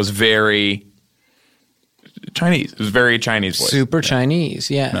voices was very Chinese. It was very Chinese voice. Super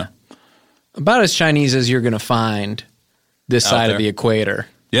Chinese, yeah. About as Chinese as you're going to find this side there. of the equator.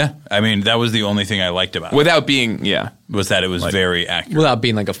 Yeah, I mean that was the only thing I liked about it. Without being, Was that it was very accurate. Without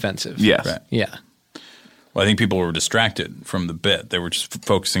being like offensive. Yes. Right. Yeah. Well, I think people were distracted from the bit. They were just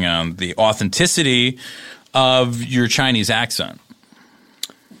focusing on the authenticity of your Chinese accent.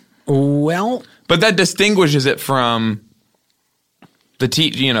 Well, But that distinguishes it from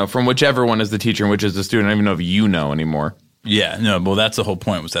the from whichever one is the teacher and which is the student. I don't even know if you know anymore. Yeah, no, well, that's the whole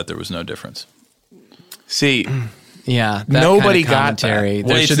point was that there was no difference. See, yeah. That Nobody kind of got that. commentary. Well,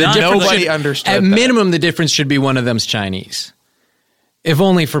 There it's should- the not- difference Nobody should- understood At that. minimum, the difference should be one of them's Chinese. If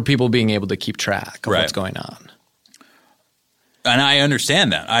only for people being able to keep track of Right. what's going on. And I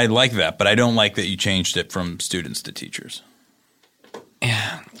understand that. I like that, but I don't like that you changed it from students to teachers.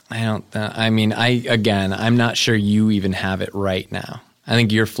 Yeah, I don't. I'm not sure you even have it right now. I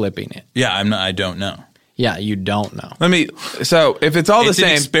think you're flipping it. Yeah, I don't know. Yeah, you don't know. so if it's all It's the an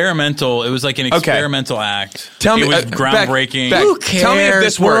same, experimental. It was like an experimental act. Tell me- it was Beck, groundbreaking. Beck, Who cares? Tell me if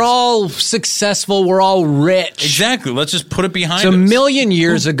this We're works. all successful. We're all rich. Exactly. Let's just put it behind It's a us. million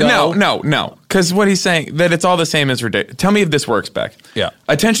years ago. No. Because what he's saying, that it's all the same is ridiculous. Tell me if this works, Beck. Yeah.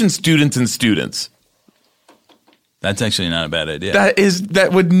 Attention students and students. That's actually not a bad idea.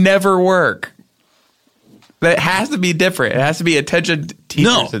 That would never work. That has to be different. It has to be attention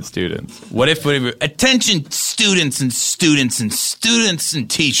teachers and students. What if attention students and students and students and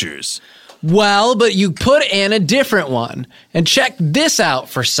teachers? Well, but you put in a different one. And check this out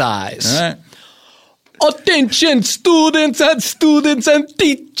for size. All right. Attention, students and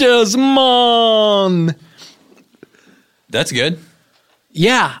teachers, man. That's good.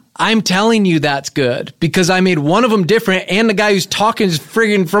 Yeah, I'm telling you that's good because I made one of them different and the guy who's talking is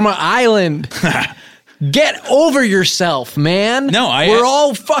friggin' from an island. Get over yourself, man. No, we're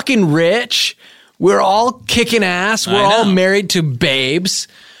all fucking rich. We're all kicking ass. We're all married to babes.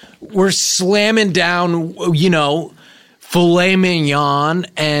 We're slamming down, filet mignon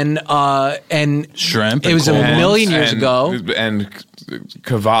and Shrimp. It was a million years ago. And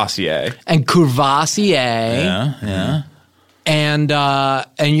Cavassier. And Courvoisier. Yeah. And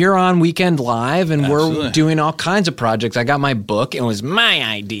you're on Weekend Live, and Absolutely. we're doing all kinds of projects. I got my book. It was my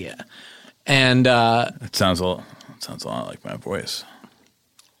idea. And It sounds a lot like my voice.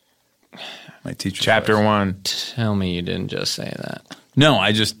 My teacher. Chapter voice. 1. tell me you didn't just say that. No,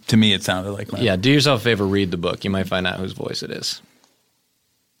 to me it sounded like my Yeah, do yourself a favor, read the book. You might find out whose voice it is.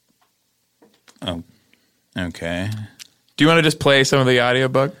 Oh. Okay. Do you want to just play some of the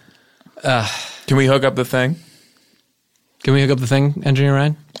audiobook? Can we hook up the thing? Can we hook up the thing, Engineer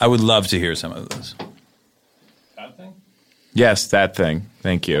Ryan? I would love to hear some of this. Yes, that thing.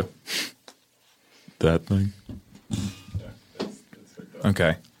 Thank you. That thing.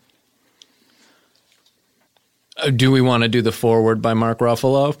 Okay. Do we want to do the foreword by Mark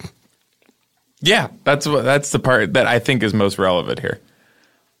Ruffalo? Yeah, that's the part that I think is most relevant here.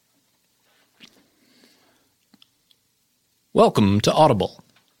 Welcome to Audible.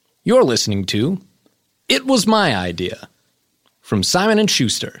 You're listening to It Was My Idea from Simon &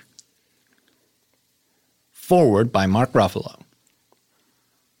 Schuster. Forward by Mark Ruffalo.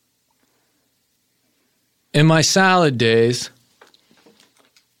 In my salad days,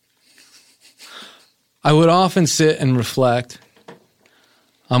 I would often sit and reflect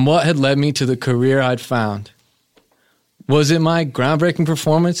on what had led me to the career I'd found. Was it my groundbreaking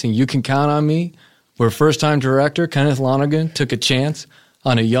performance in You Can Count on Me where first-time director Kenneth Lonergan took a chance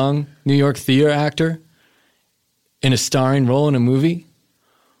on a young New York theater actor in a starring role in a movie?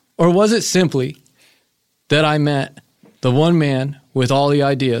 Or was it simply that I met the one man with all the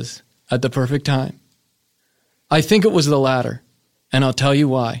ideas at the perfect time? I think it was the latter, and I'll tell you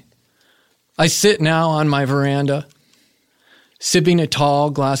why. I sit now on my veranda, sipping a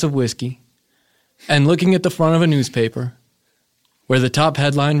tall glass of whiskey, and looking at the front of a newspaper where the top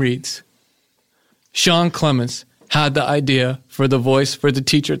headline reads, Sean Clements had the idea for the voice for the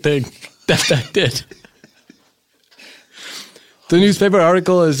teacher thing that I did. The newspaper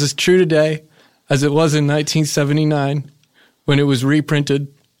article is as true today as it was in 1979 when it was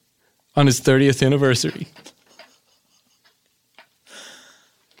reprinted on his 30th anniversary.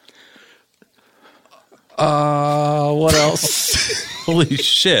 What else? Holy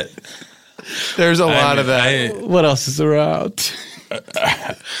shit. There's a lot of that. What else is around?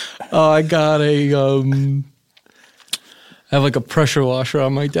 I got I have like a pressure washer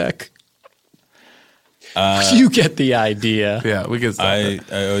on my deck. You get the idea. Yeah, we can stop I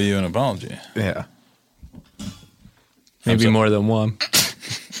owe you an apology. Yeah. Maybe more than one.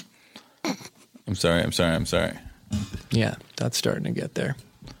 I'm sorry. Yeah, that's starting to get there.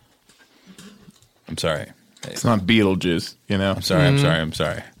 I'm sorry. Hey, It's not Beetlejuice, you know? I'm sorry.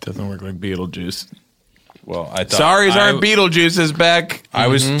 It doesn't work like Beetlejuice. Well, I thought Sorry's aren't Beetlejuice's, Beck. I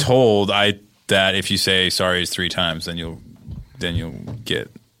was told that if you say sorry 3 times, then you'll get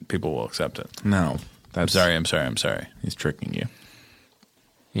people will accept it. No. I'm sorry. He's tricking you.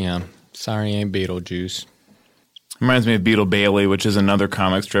 Yeah, sorry ain't Beetlejuice. Reminds me of Beetle Bailey, which is another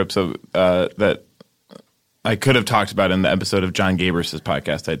comic strip that I could have talked about in the episode of John Gabris'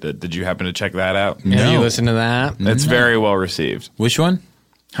 podcast I did. Did you happen to check that out? Have you listened to that? It's very well received. Which one?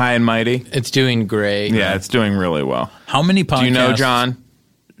 High and Mighty. It's doing great. Yeah, it's doing really well. How many podcasts? Do you know John?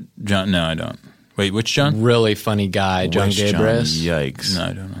 John? No, I don't. Wait, which John? Really funny guy, John Which John? Gabris. Yikes. No,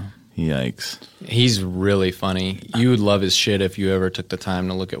 I don't know. Yikes. He's really funny. You would love his shit if you ever took the time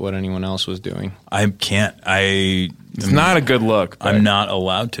to look at what anyone else was doing. I can't. It's not a good look. But I'm not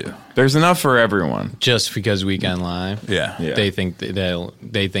allowed to. There's enough for everyone. Just because Weekend Live. Yeah. They think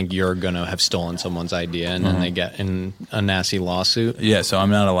they think you're gonna have stolen somesone's idea, and then they get in a nasty lawsuit. Yeah, so I'm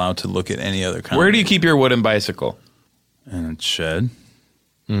not allowed to look at any other kind. Where do you keep your wooden bicycle? In a shed.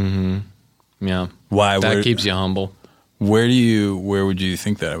 Yeah, Why? that keeps you humble. Where would you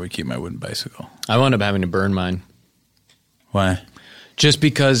think that I would keep my wooden bicycle? I wound up having to burn mine. Why? Just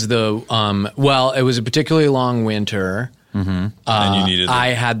because it was a particularly long winter. And you needed. I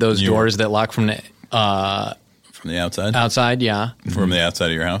had those doors that lock from the from the outside. outside. Yeah, From the outside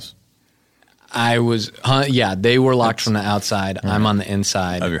of your house. I was. They were locked from the outside. Right. I'm on the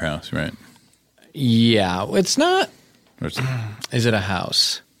inside Of your house, right? Yeah, it's not. Is it a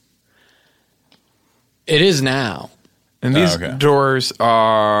house? It is now. And these doors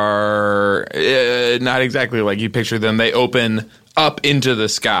are not exactly like you picture them. They open up into the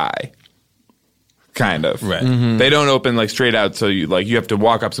sky, kind of. Right. Mm-hmm. They don't open like straight out, so you have to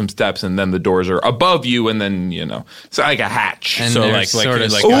walk up some steps, and then the doors are above you, and then it's like a hatch. And so like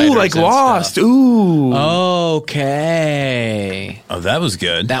Lost. Stuff. Ooh. Okay. Oh, that was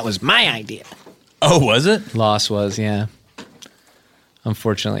good. That was my idea. Oh, was it? Lost was, yeah.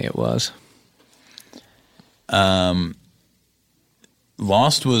 Unfortunately, it was.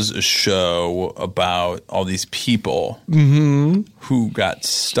 Lost was a show about all these people who got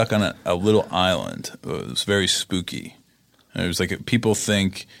stuck on a little island. It was very spooky. And it was like people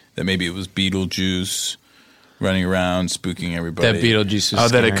think that maybe it was Beetlejuice running around spooking everybody. That Beetlejuice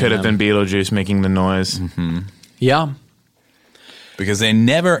was that it could have been Beetlejuice making the noise. Mm-hmm. Yeah. Because they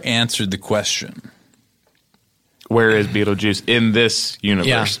never answered the question. Where is Beetlejuice in this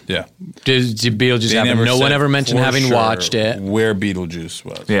universe? Yeah. Did Beetlejuice happen? No one ever mentioned having watched it. Where Beetlejuice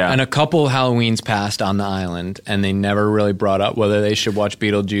was. Yeah. And a couple Halloweens passed on the island, and they never really brought up whether they should watch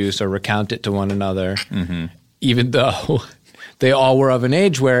Beetlejuice or recount it to one another, even though they all were of an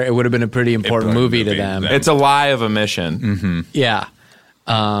age where it would have been a pretty important movie to them. It's a lie of omission. Mm-hmm. Yeah.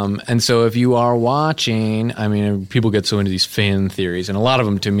 And so if you are watching, I mean, people get so into these fan theories, and a lot of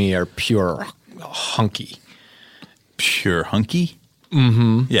them to me are pure hunky. Pure hunky?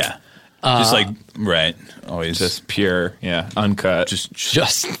 Mm-hmm. Yeah. Just right. Always. Just pure, uncut.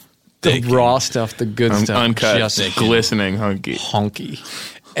 Just the raw stuff, the good stuff. Uncut, just glistening hunky. Hunky.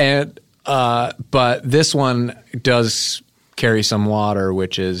 And, but this one does carry some water,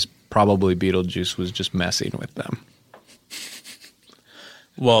 which is probably Beetlejuice was just messing with them.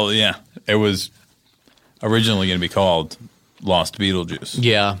 Well, yeah. It was originally going to be called Lost Beetlejuice.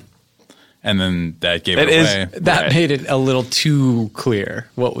 Yeah. And then that gave it away. That made it a little too clear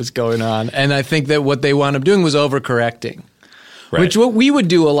what was going on. And I think that what they wound up doing was overcorrecting. Right. Which what we would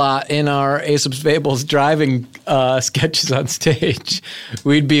do a lot in our Aesop's Fables driving sketches on stage.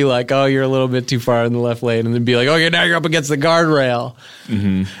 We'd be like, oh, you're a little bit too far in the left lane. And then be like, okay, now you're up against the guardrail.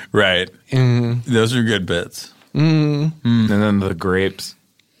 Mm-hmm. Right. Mm-hmm. Those are good bits. Mm-hmm. And then the grapes.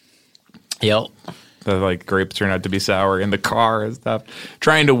 Yep. The like grapes turn out to be sour in the car and stuff.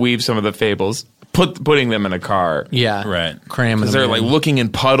 Trying to weave some of the fables, putting them in a car. Yeah. Right. Cramming them. Because they're in. like looking in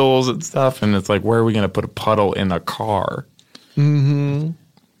puddles and stuff. And it's like, where are we going to put a puddle in a car? Mm-hmm.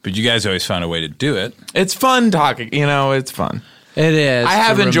 But you guys always found a way to do it. It's fun talking. It's fun. It is. I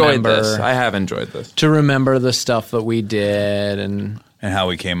have enjoyed this. To remember the stuff that we did and how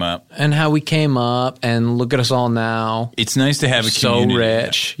we came up. And look at us all now. It's nice to have a community. So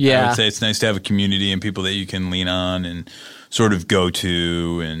rich. Yeah. I would say it's nice to have a community and people that you can lean on and sort of go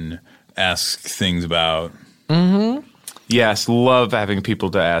to and ask things about. Mm-hmm. Yes, love having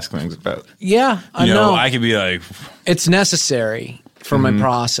people to ask things about. Yeah, I know. I could be like... It's necessary for my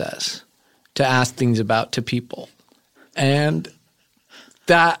process to ask things about to people. And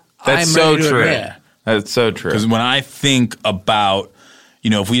that's I'm so ready to true. admit. That's so true. Because when I think about,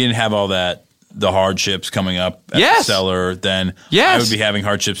 if we didn't have all that, the hardships coming up at the cellar, then I would be having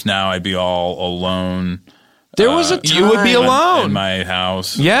hardships now. I'd be all alone. There was a time. You would be alone. In my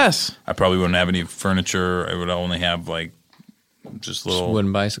house. Yes. I probably wouldn't have any furniture. I would only have just little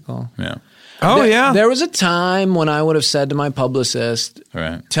wooden bicycle. Yeah. Oh, yeah. There was a time when I would have said to my publicist,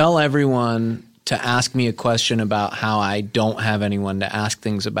 right. Tell everyone to ask me a question about how I don't have anyone to ask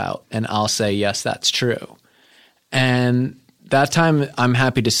things about. And I'll say, yes, that's true. And that time, I'm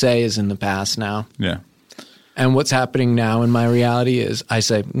happy to say, is in the past now. Yeah. And what's happening now in my reality is I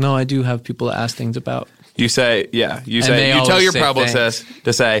say, no, I do have people to ask things about. You say, yeah. You always tell your say publicist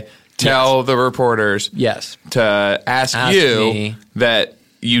to say, tell the reporters to ask you me that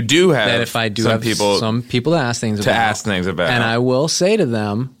you do have that if I do have some people to ask things about. And I will say to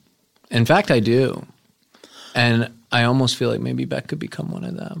them, in fact, I do. And I almost feel like maybe Beck could become one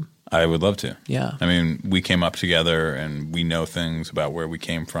of them. I would love to. Yeah. I mean, we came up together and we know things about where we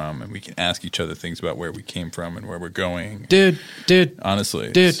came from and we can ask each other things about where we came from and where we're going. Dude.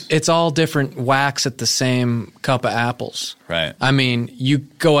 Honestly. It's all different wax at the same cup of apples. Right. I mean, you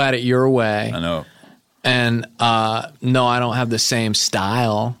go at it your way. I know. And no, I don't have the same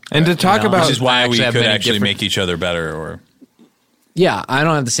style. And to talk about... Which is why we could actually different... make each other better or... Yeah, I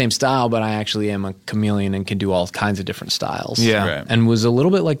don't have the same style, but I actually am a chameleon and can do all kinds of different styles. Yeah. Right. And was a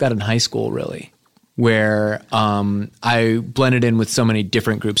little bit like that in high school, really, where I blended in with so many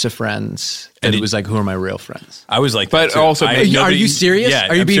different groups of friends. And it was like, who are my real friends? I was like, but also, are you serious? Yeah,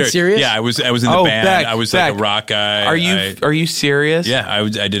 are you being serious? Yeah, I was in the band. Beck, I was like a rock guy. Are you serious? Yeah,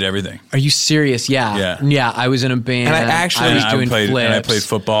 I did everything. Are you serious? Yeah. I was in a band. And I was doing flips. And I played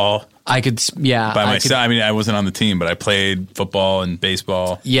football. I could, yeah. By myself. I mean, I wasn't on the team, but I played football and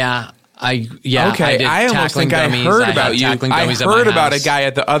baseball. Yeah. Okay, I almost think I heard about you. I heard about a guy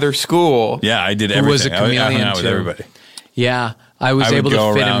at the other school. Yeah, I did everything. Who was a chameleon I hung out too. with everybody. Yeah, I was able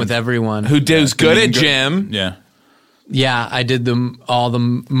to fit in with everyone. Who was good at gym. Yeah. Yeah, I did all the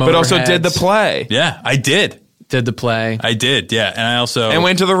motorheads. But also did the play. Yeah, I did. Did the play. I did, yeah. And I also... And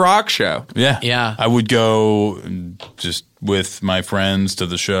went to the rock show. Yeah. Yeah. I would go just with my friends to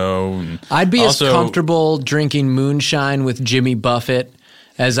the show. And I'd be also, as comfortable drinking moonshine with Jimmy Buffett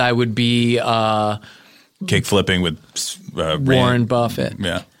as I would be... kick flipping with Warren Buffett.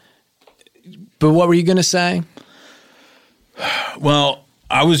 Yeah. But what were you going to say? Well...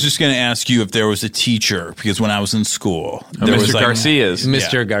 I was just going to ask you if there was a teacher, because when I was in school... there Mr. was Garcia's.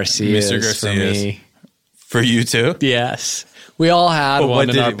 Mr. Garcia's. Mr. Garcia's. For me. For you too? Yes. We all had one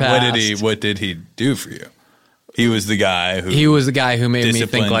in our past. What did he do for you? He was the guy who... He was the guy who made me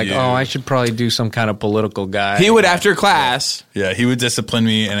think like, you. I should probably do some kind of political guy. He would after class. Yeah, he would discipline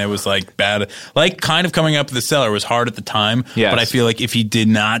me, and it was like bad. Like kind of coming up the cellar was hard at the time, yes. But I feel like if he did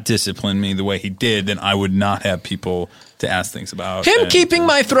not discipline me the way he did, then I would not have people to ask things about. Him keeping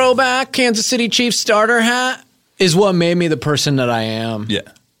my throwback Kansas City Chiefs starter hat is what made me the person that I am. Yeah.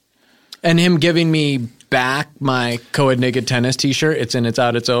 And him giving me back my Co-Ed Naked Tennis t-shirt, it's in, it's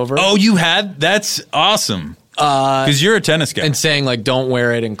out, it's over. Oh, you had? That's awesome. Because you're a tennis guy. And saying like, don't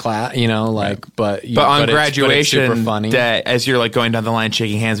wear it in class, but on it's graduation super funny. day, as you're like going down the line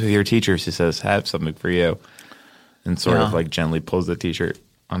shaking hands with your teachers, he says, have something for you. And sort of like gently pulls the t-shirt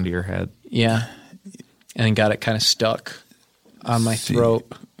onto your head. Yeah. And then got it kind of stuck on my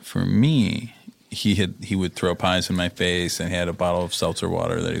throat. For me, he would throw pies in my face, and he had a bottle of seltzer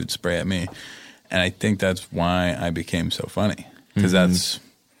water that he would spray at me. And I think that's why I became so funny, because that's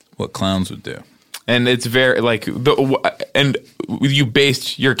what clowns would do. And it's very like and you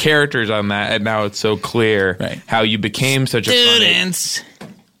based your characters on that, and now it's so clear how you became such a students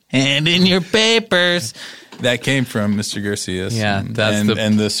and in your papers. That came from Mr. Garcias. Yeah,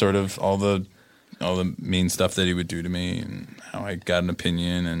 and the sort of all the mean stuff that he would do to me, and how I got an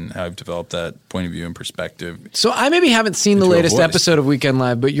opinion, and how I've developed that point of view and perspective. So I maybe haven't seen the latest episode of Weekend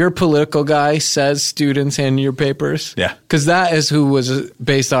Live, but your political guy says students hand your papers. Yeah. Because that is who was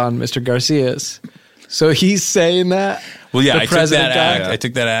based on Mr. Garcias. So he's saying that. Well, yeah, I took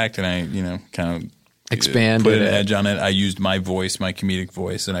that act and I, kind of expanded put an edge on it. I used my voice, my comedic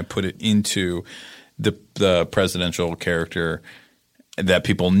voice, and I put it into the presidential character that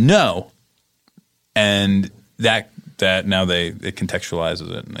people know, and that now it contextualizes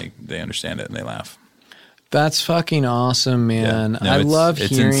it, and they understand it and they laugh. That's fucking awesome, man. Yeah. No, I love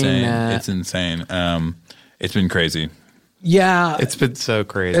hearing insane. that. It's insane. It's been crazy. Yeah. It's been so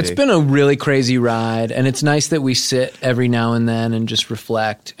crazy. It's been a really crazy ride, and it's nice that we sit every now and then and just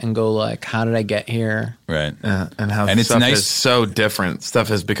reflect and go like, how did I get here? Right. And how it's stuff nice. is so different. Stuff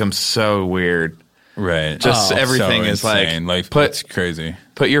has become so weird. Right. Just everything so is insane. like, it's crazy.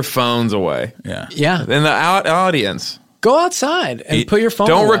 Put your phones away. Yeah. Yeah. And the audience. Go outside and put your phone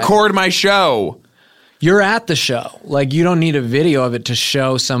Don't away. record my show. You're at the show. Like, you don't need a video of it to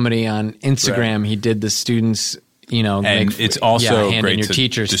show somebody on Instagram he did the students, And it's also great your to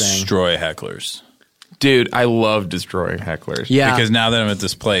teachers destroy hecklers. Dude, I love destroying hecklers. Yeah. Because now that I'm at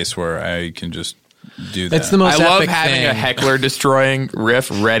this place where I can just do that. It's the most I love epic having thing. a heckler destroying riff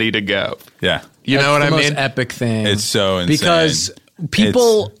ready to go. Yeah. You know what I That's the mean? most epic thing. It's so insane. Because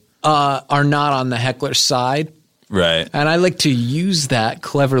people are not on the heckler side. Right. And I like to use that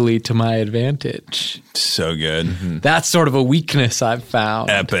cleverly to my advantage. So good. Mm-hmm. That's sort of a weakness I've found.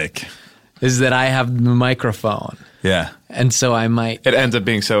 Epic. Is that I have the microphone. Yeah. And so I might. It ends up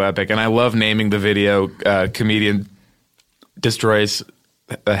being so epic. And I love naming the video comedian destroys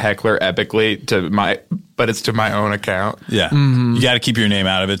a heckler epically but it's to my own account. Yeah. Mm-hmm. You got to keep your name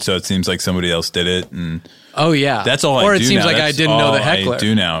out of it so it seems like somebody else did it. And Oh, yeah. that's all or I do it seems now. like That's I didn't know the all heckler. I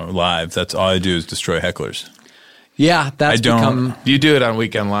do now live. That's all I do is destroy hecklers. Yeah, that's I don't- become. You do it on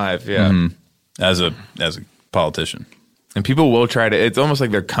Weekend Live, yeah. Mm-hmm. As a politician. And people will try to. It's almost like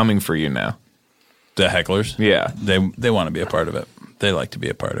they're coming for you now. The hecklers? Yeah. They want to be a part of it. They like to be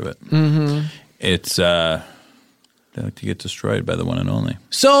a part of it. Mm-hmm. It's they like to get destroyed by the one and only.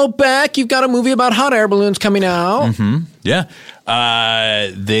 So, Beck, you've got a movie about hot air balloons coming out. Mm-hmm. Yeah.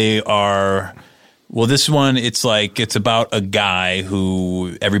 They are. Well, this one, it's about a guy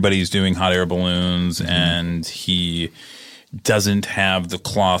who everybody's doing hot air balloons, and he doesn't have the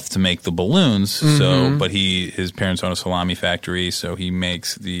cloth to make the balloons. So, but his parents own a salami factory, so he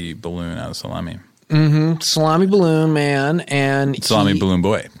makes the balloon out of salami. Salami balloon man and Salami balloon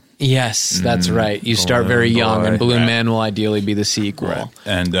boy. Yes, that's right. You start very young, and Balloon Right. Man will ideally be the sequel. Right.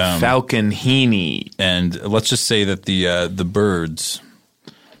 And Falcon Heaney. and let's just say that the birds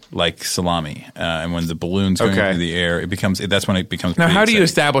like salami, and when the balloon's going Okay. through the air, that's when it becomes. Now, pretty how do you exciting.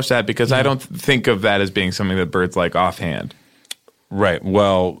 establish that? Because I don't think of that as being something that birds like offhand. Right.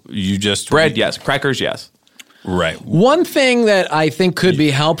 Well, you just Bread, yes. Crackers, yes. Right. One thing that I think could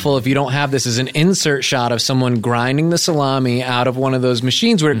be helpful if you don't have this is an insert shot of someone grinding the salami out of one of those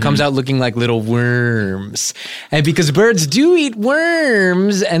machines where it comes out looking like little worms. And because birds do eat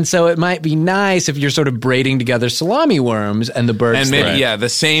worms, and so it might be nice if you're sort of braiding together salami worms and the birds. And maybe, Right. yeah, the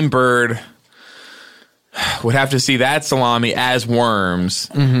same bird would have to see that salami as worms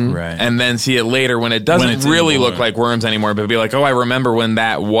Right. and then see it later when it doesn't it's in the really look balloon. like worms anymore, but be like, oh, I remember when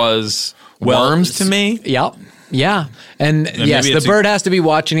that was worms to me. Yep. Yeah. And yes, maybe the it's bird has to be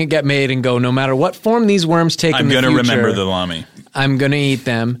watching it get made and go, no matter what form these worms take I'm in the going to future, remember the lami. I'm going to eat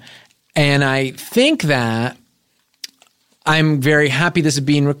them. And I think that I'm very happy this is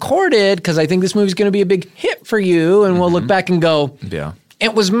being recorded because I think this movie's going to be a big hit for you. And we'll look back and go, Yeah.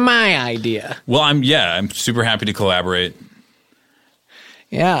 it was my idea. Well, I'm super happy to collaborate.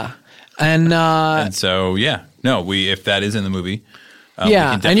 Yeah. And And so, if that is in the movie.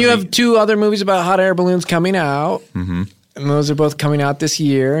 yeah. we can And you have definitely- 2 other movies about hot air balloons coming out. Mm-hmm. And those are both coming out this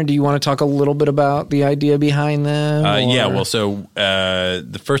year. And do you want to talk a little bit about the idea behind them? Yeah, or- well, so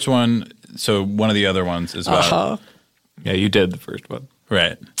the first one, so one of the other ones is about, Yeah, you did the first one.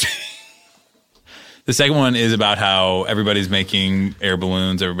 right. The second one is about how everybody's making air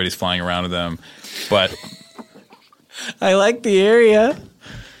balloons, everybody's flying around with them, but I like the area.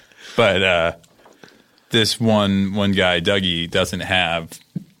 this one guy, Dougie, doesn't have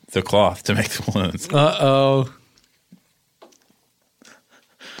the cloth to make the balloons. Uh-oh.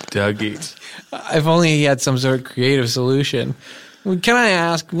 Dougie. If only he had some sort of creative solution. Well, can I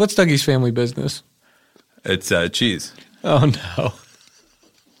ask, what's Dougie's family business? It's cheese. Oh, no.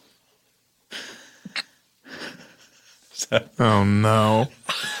 Oh no.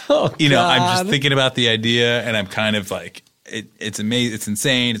 Oh, You know, I'm God. just thinking about the idea, and I'm kind of like, it's amazing. It's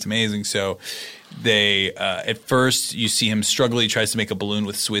insane. It's amazing. So they, at first, you see him struggle. He tries to make a balloon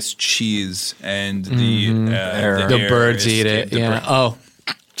with Swiss cheese, and the air birds eat it. Yeah. Oh,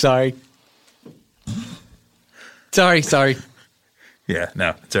 sorry. Sorry. Yeah,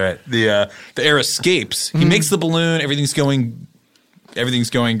 no, it's all right. The air escapes. He makes the balloon. Everything's going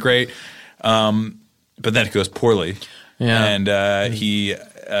great. But then it goes poorly. Yeah. And he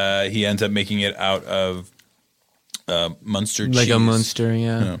ends up making it out of Munster cheese. Like a Munster,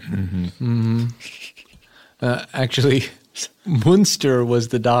 yeah. Actually, Munster was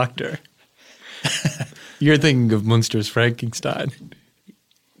the doctor. You're thinking of Munster's Frankenstein.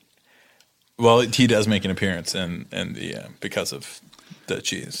 Well, he does make an appearance in the because of the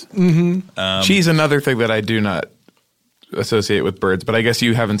cheese. Cheese, another thing that I do not associate with birds, but I guess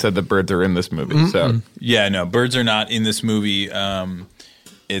you haven't said that birds are in this movie. So Yeah, no, birds are not in this movie.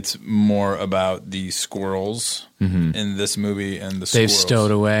 It's more about the squirrels in this movie, and They've squirrels.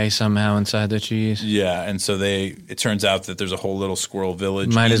 stowed away somehow inside the cheese. Yeah, and so it turns out that there's a whole little squirrel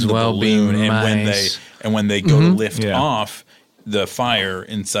village. Might in as the well be balloon, mice. and when they go to lift Yeah. off, the fire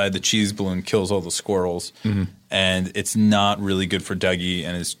inside the cheese balloon kills all the squirrels, and it's not really good for Dougie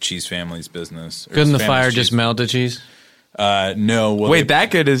and his cheese family's business. or Couldn't his the fire family's just cheese. melt the cheese? No. Well, wait,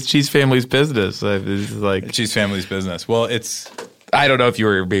 that good is Cheese Family's business. It's like cheese family's business. Well, it's. I don't know if you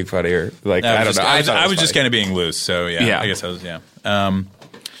were being funny or like I don't know. I thought it was just funny. kind of being loose. So Yeah. I guess I was. Yeah.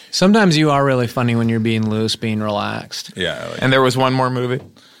 Sometimes you are really funny when you're being loose, being relaxed. Yeah. Like, And there was one more movie.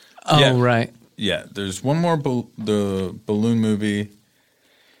 Oh, Yeah. right. yeah. There's one more the balloon movie.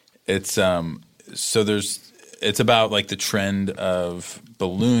 It's it's about like the trend of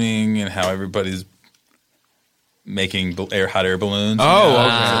ballooning and how everybody's making hot air balloons. Oh, okay.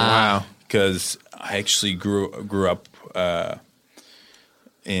 Wow. Because I actually grew up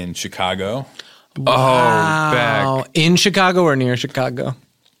in Chicago, Wow. In Chicago or near Chicago?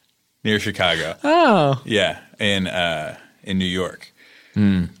 near Chicago. Oh. Yeah, in New York.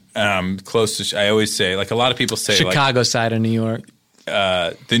 Close to. I always say, like a lot of people say, Chicago side of New York.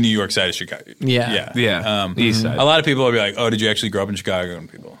 like the New York side of Chicago. Yeah. Yeah. The East Side. A lot of people will be like, "Oh, did you actually grow up in Chicago?"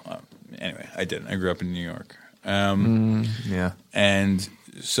 And people, anyway, I didn't. I grew up in New York. Yeah. And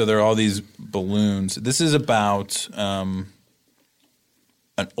so there are all these balloons. This is about an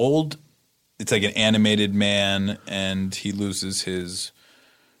old. It's like an animated man, and he loses his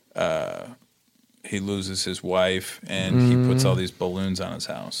wife, and he puts all these balloons on his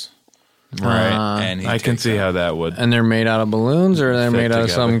house. Right. And he I can takes see out- how that would. And they're made out of balloons, or they're Fit made out of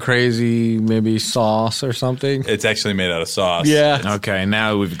together. some crazy, maybe sauce or something? It's actually made out of sauce. Yeah. Okay,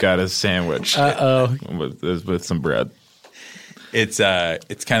 now we've got a sandwich Uh-oh. with some bread. It's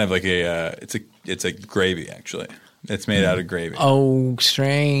kind of like it's a gravy actually. It's made out of gravy. Oh,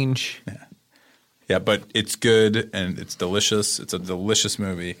 strange. Yeah, but it's good and it's delicious. It's a delicious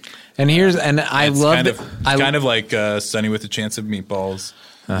movie. And I It's love kind it. of kind of like Sunny with a Chance of Meatballs.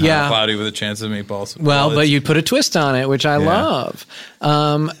 Yeah. Cloudy with a Chance of Meatballs. Well, but it's- you put a twist on it, which I love.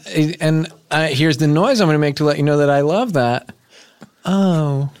 Here's the noise I'm going to make to let you know that I love that.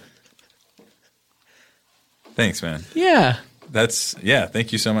 Oh, Thanks, man. yeah.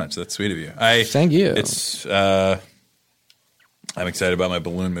 Thank you so much. That's sweet of you. Thank you. It's I'm excited about my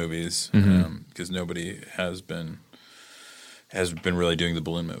balloon movies because nobody has been really doing the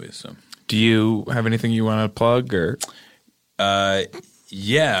balloon movies. So Do you have anything you want to plug or?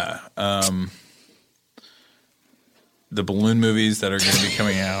 yeah, the balloon movies that are going to be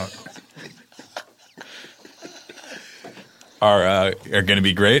coming out are going to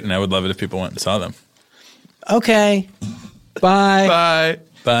be great, and I would love it if people went and saw them. Okay. Bye. Bye.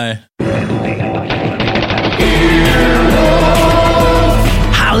 Bye.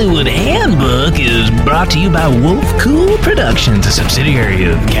 Hollywood Handbook is brought to you by Wolf Cool Productions, a subsidiary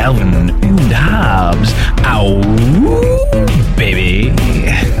of Calvin and Hobbes. Ow, baby.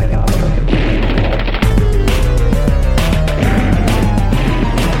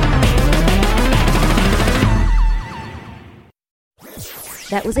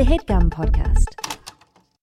 That was a HeadGum podcast.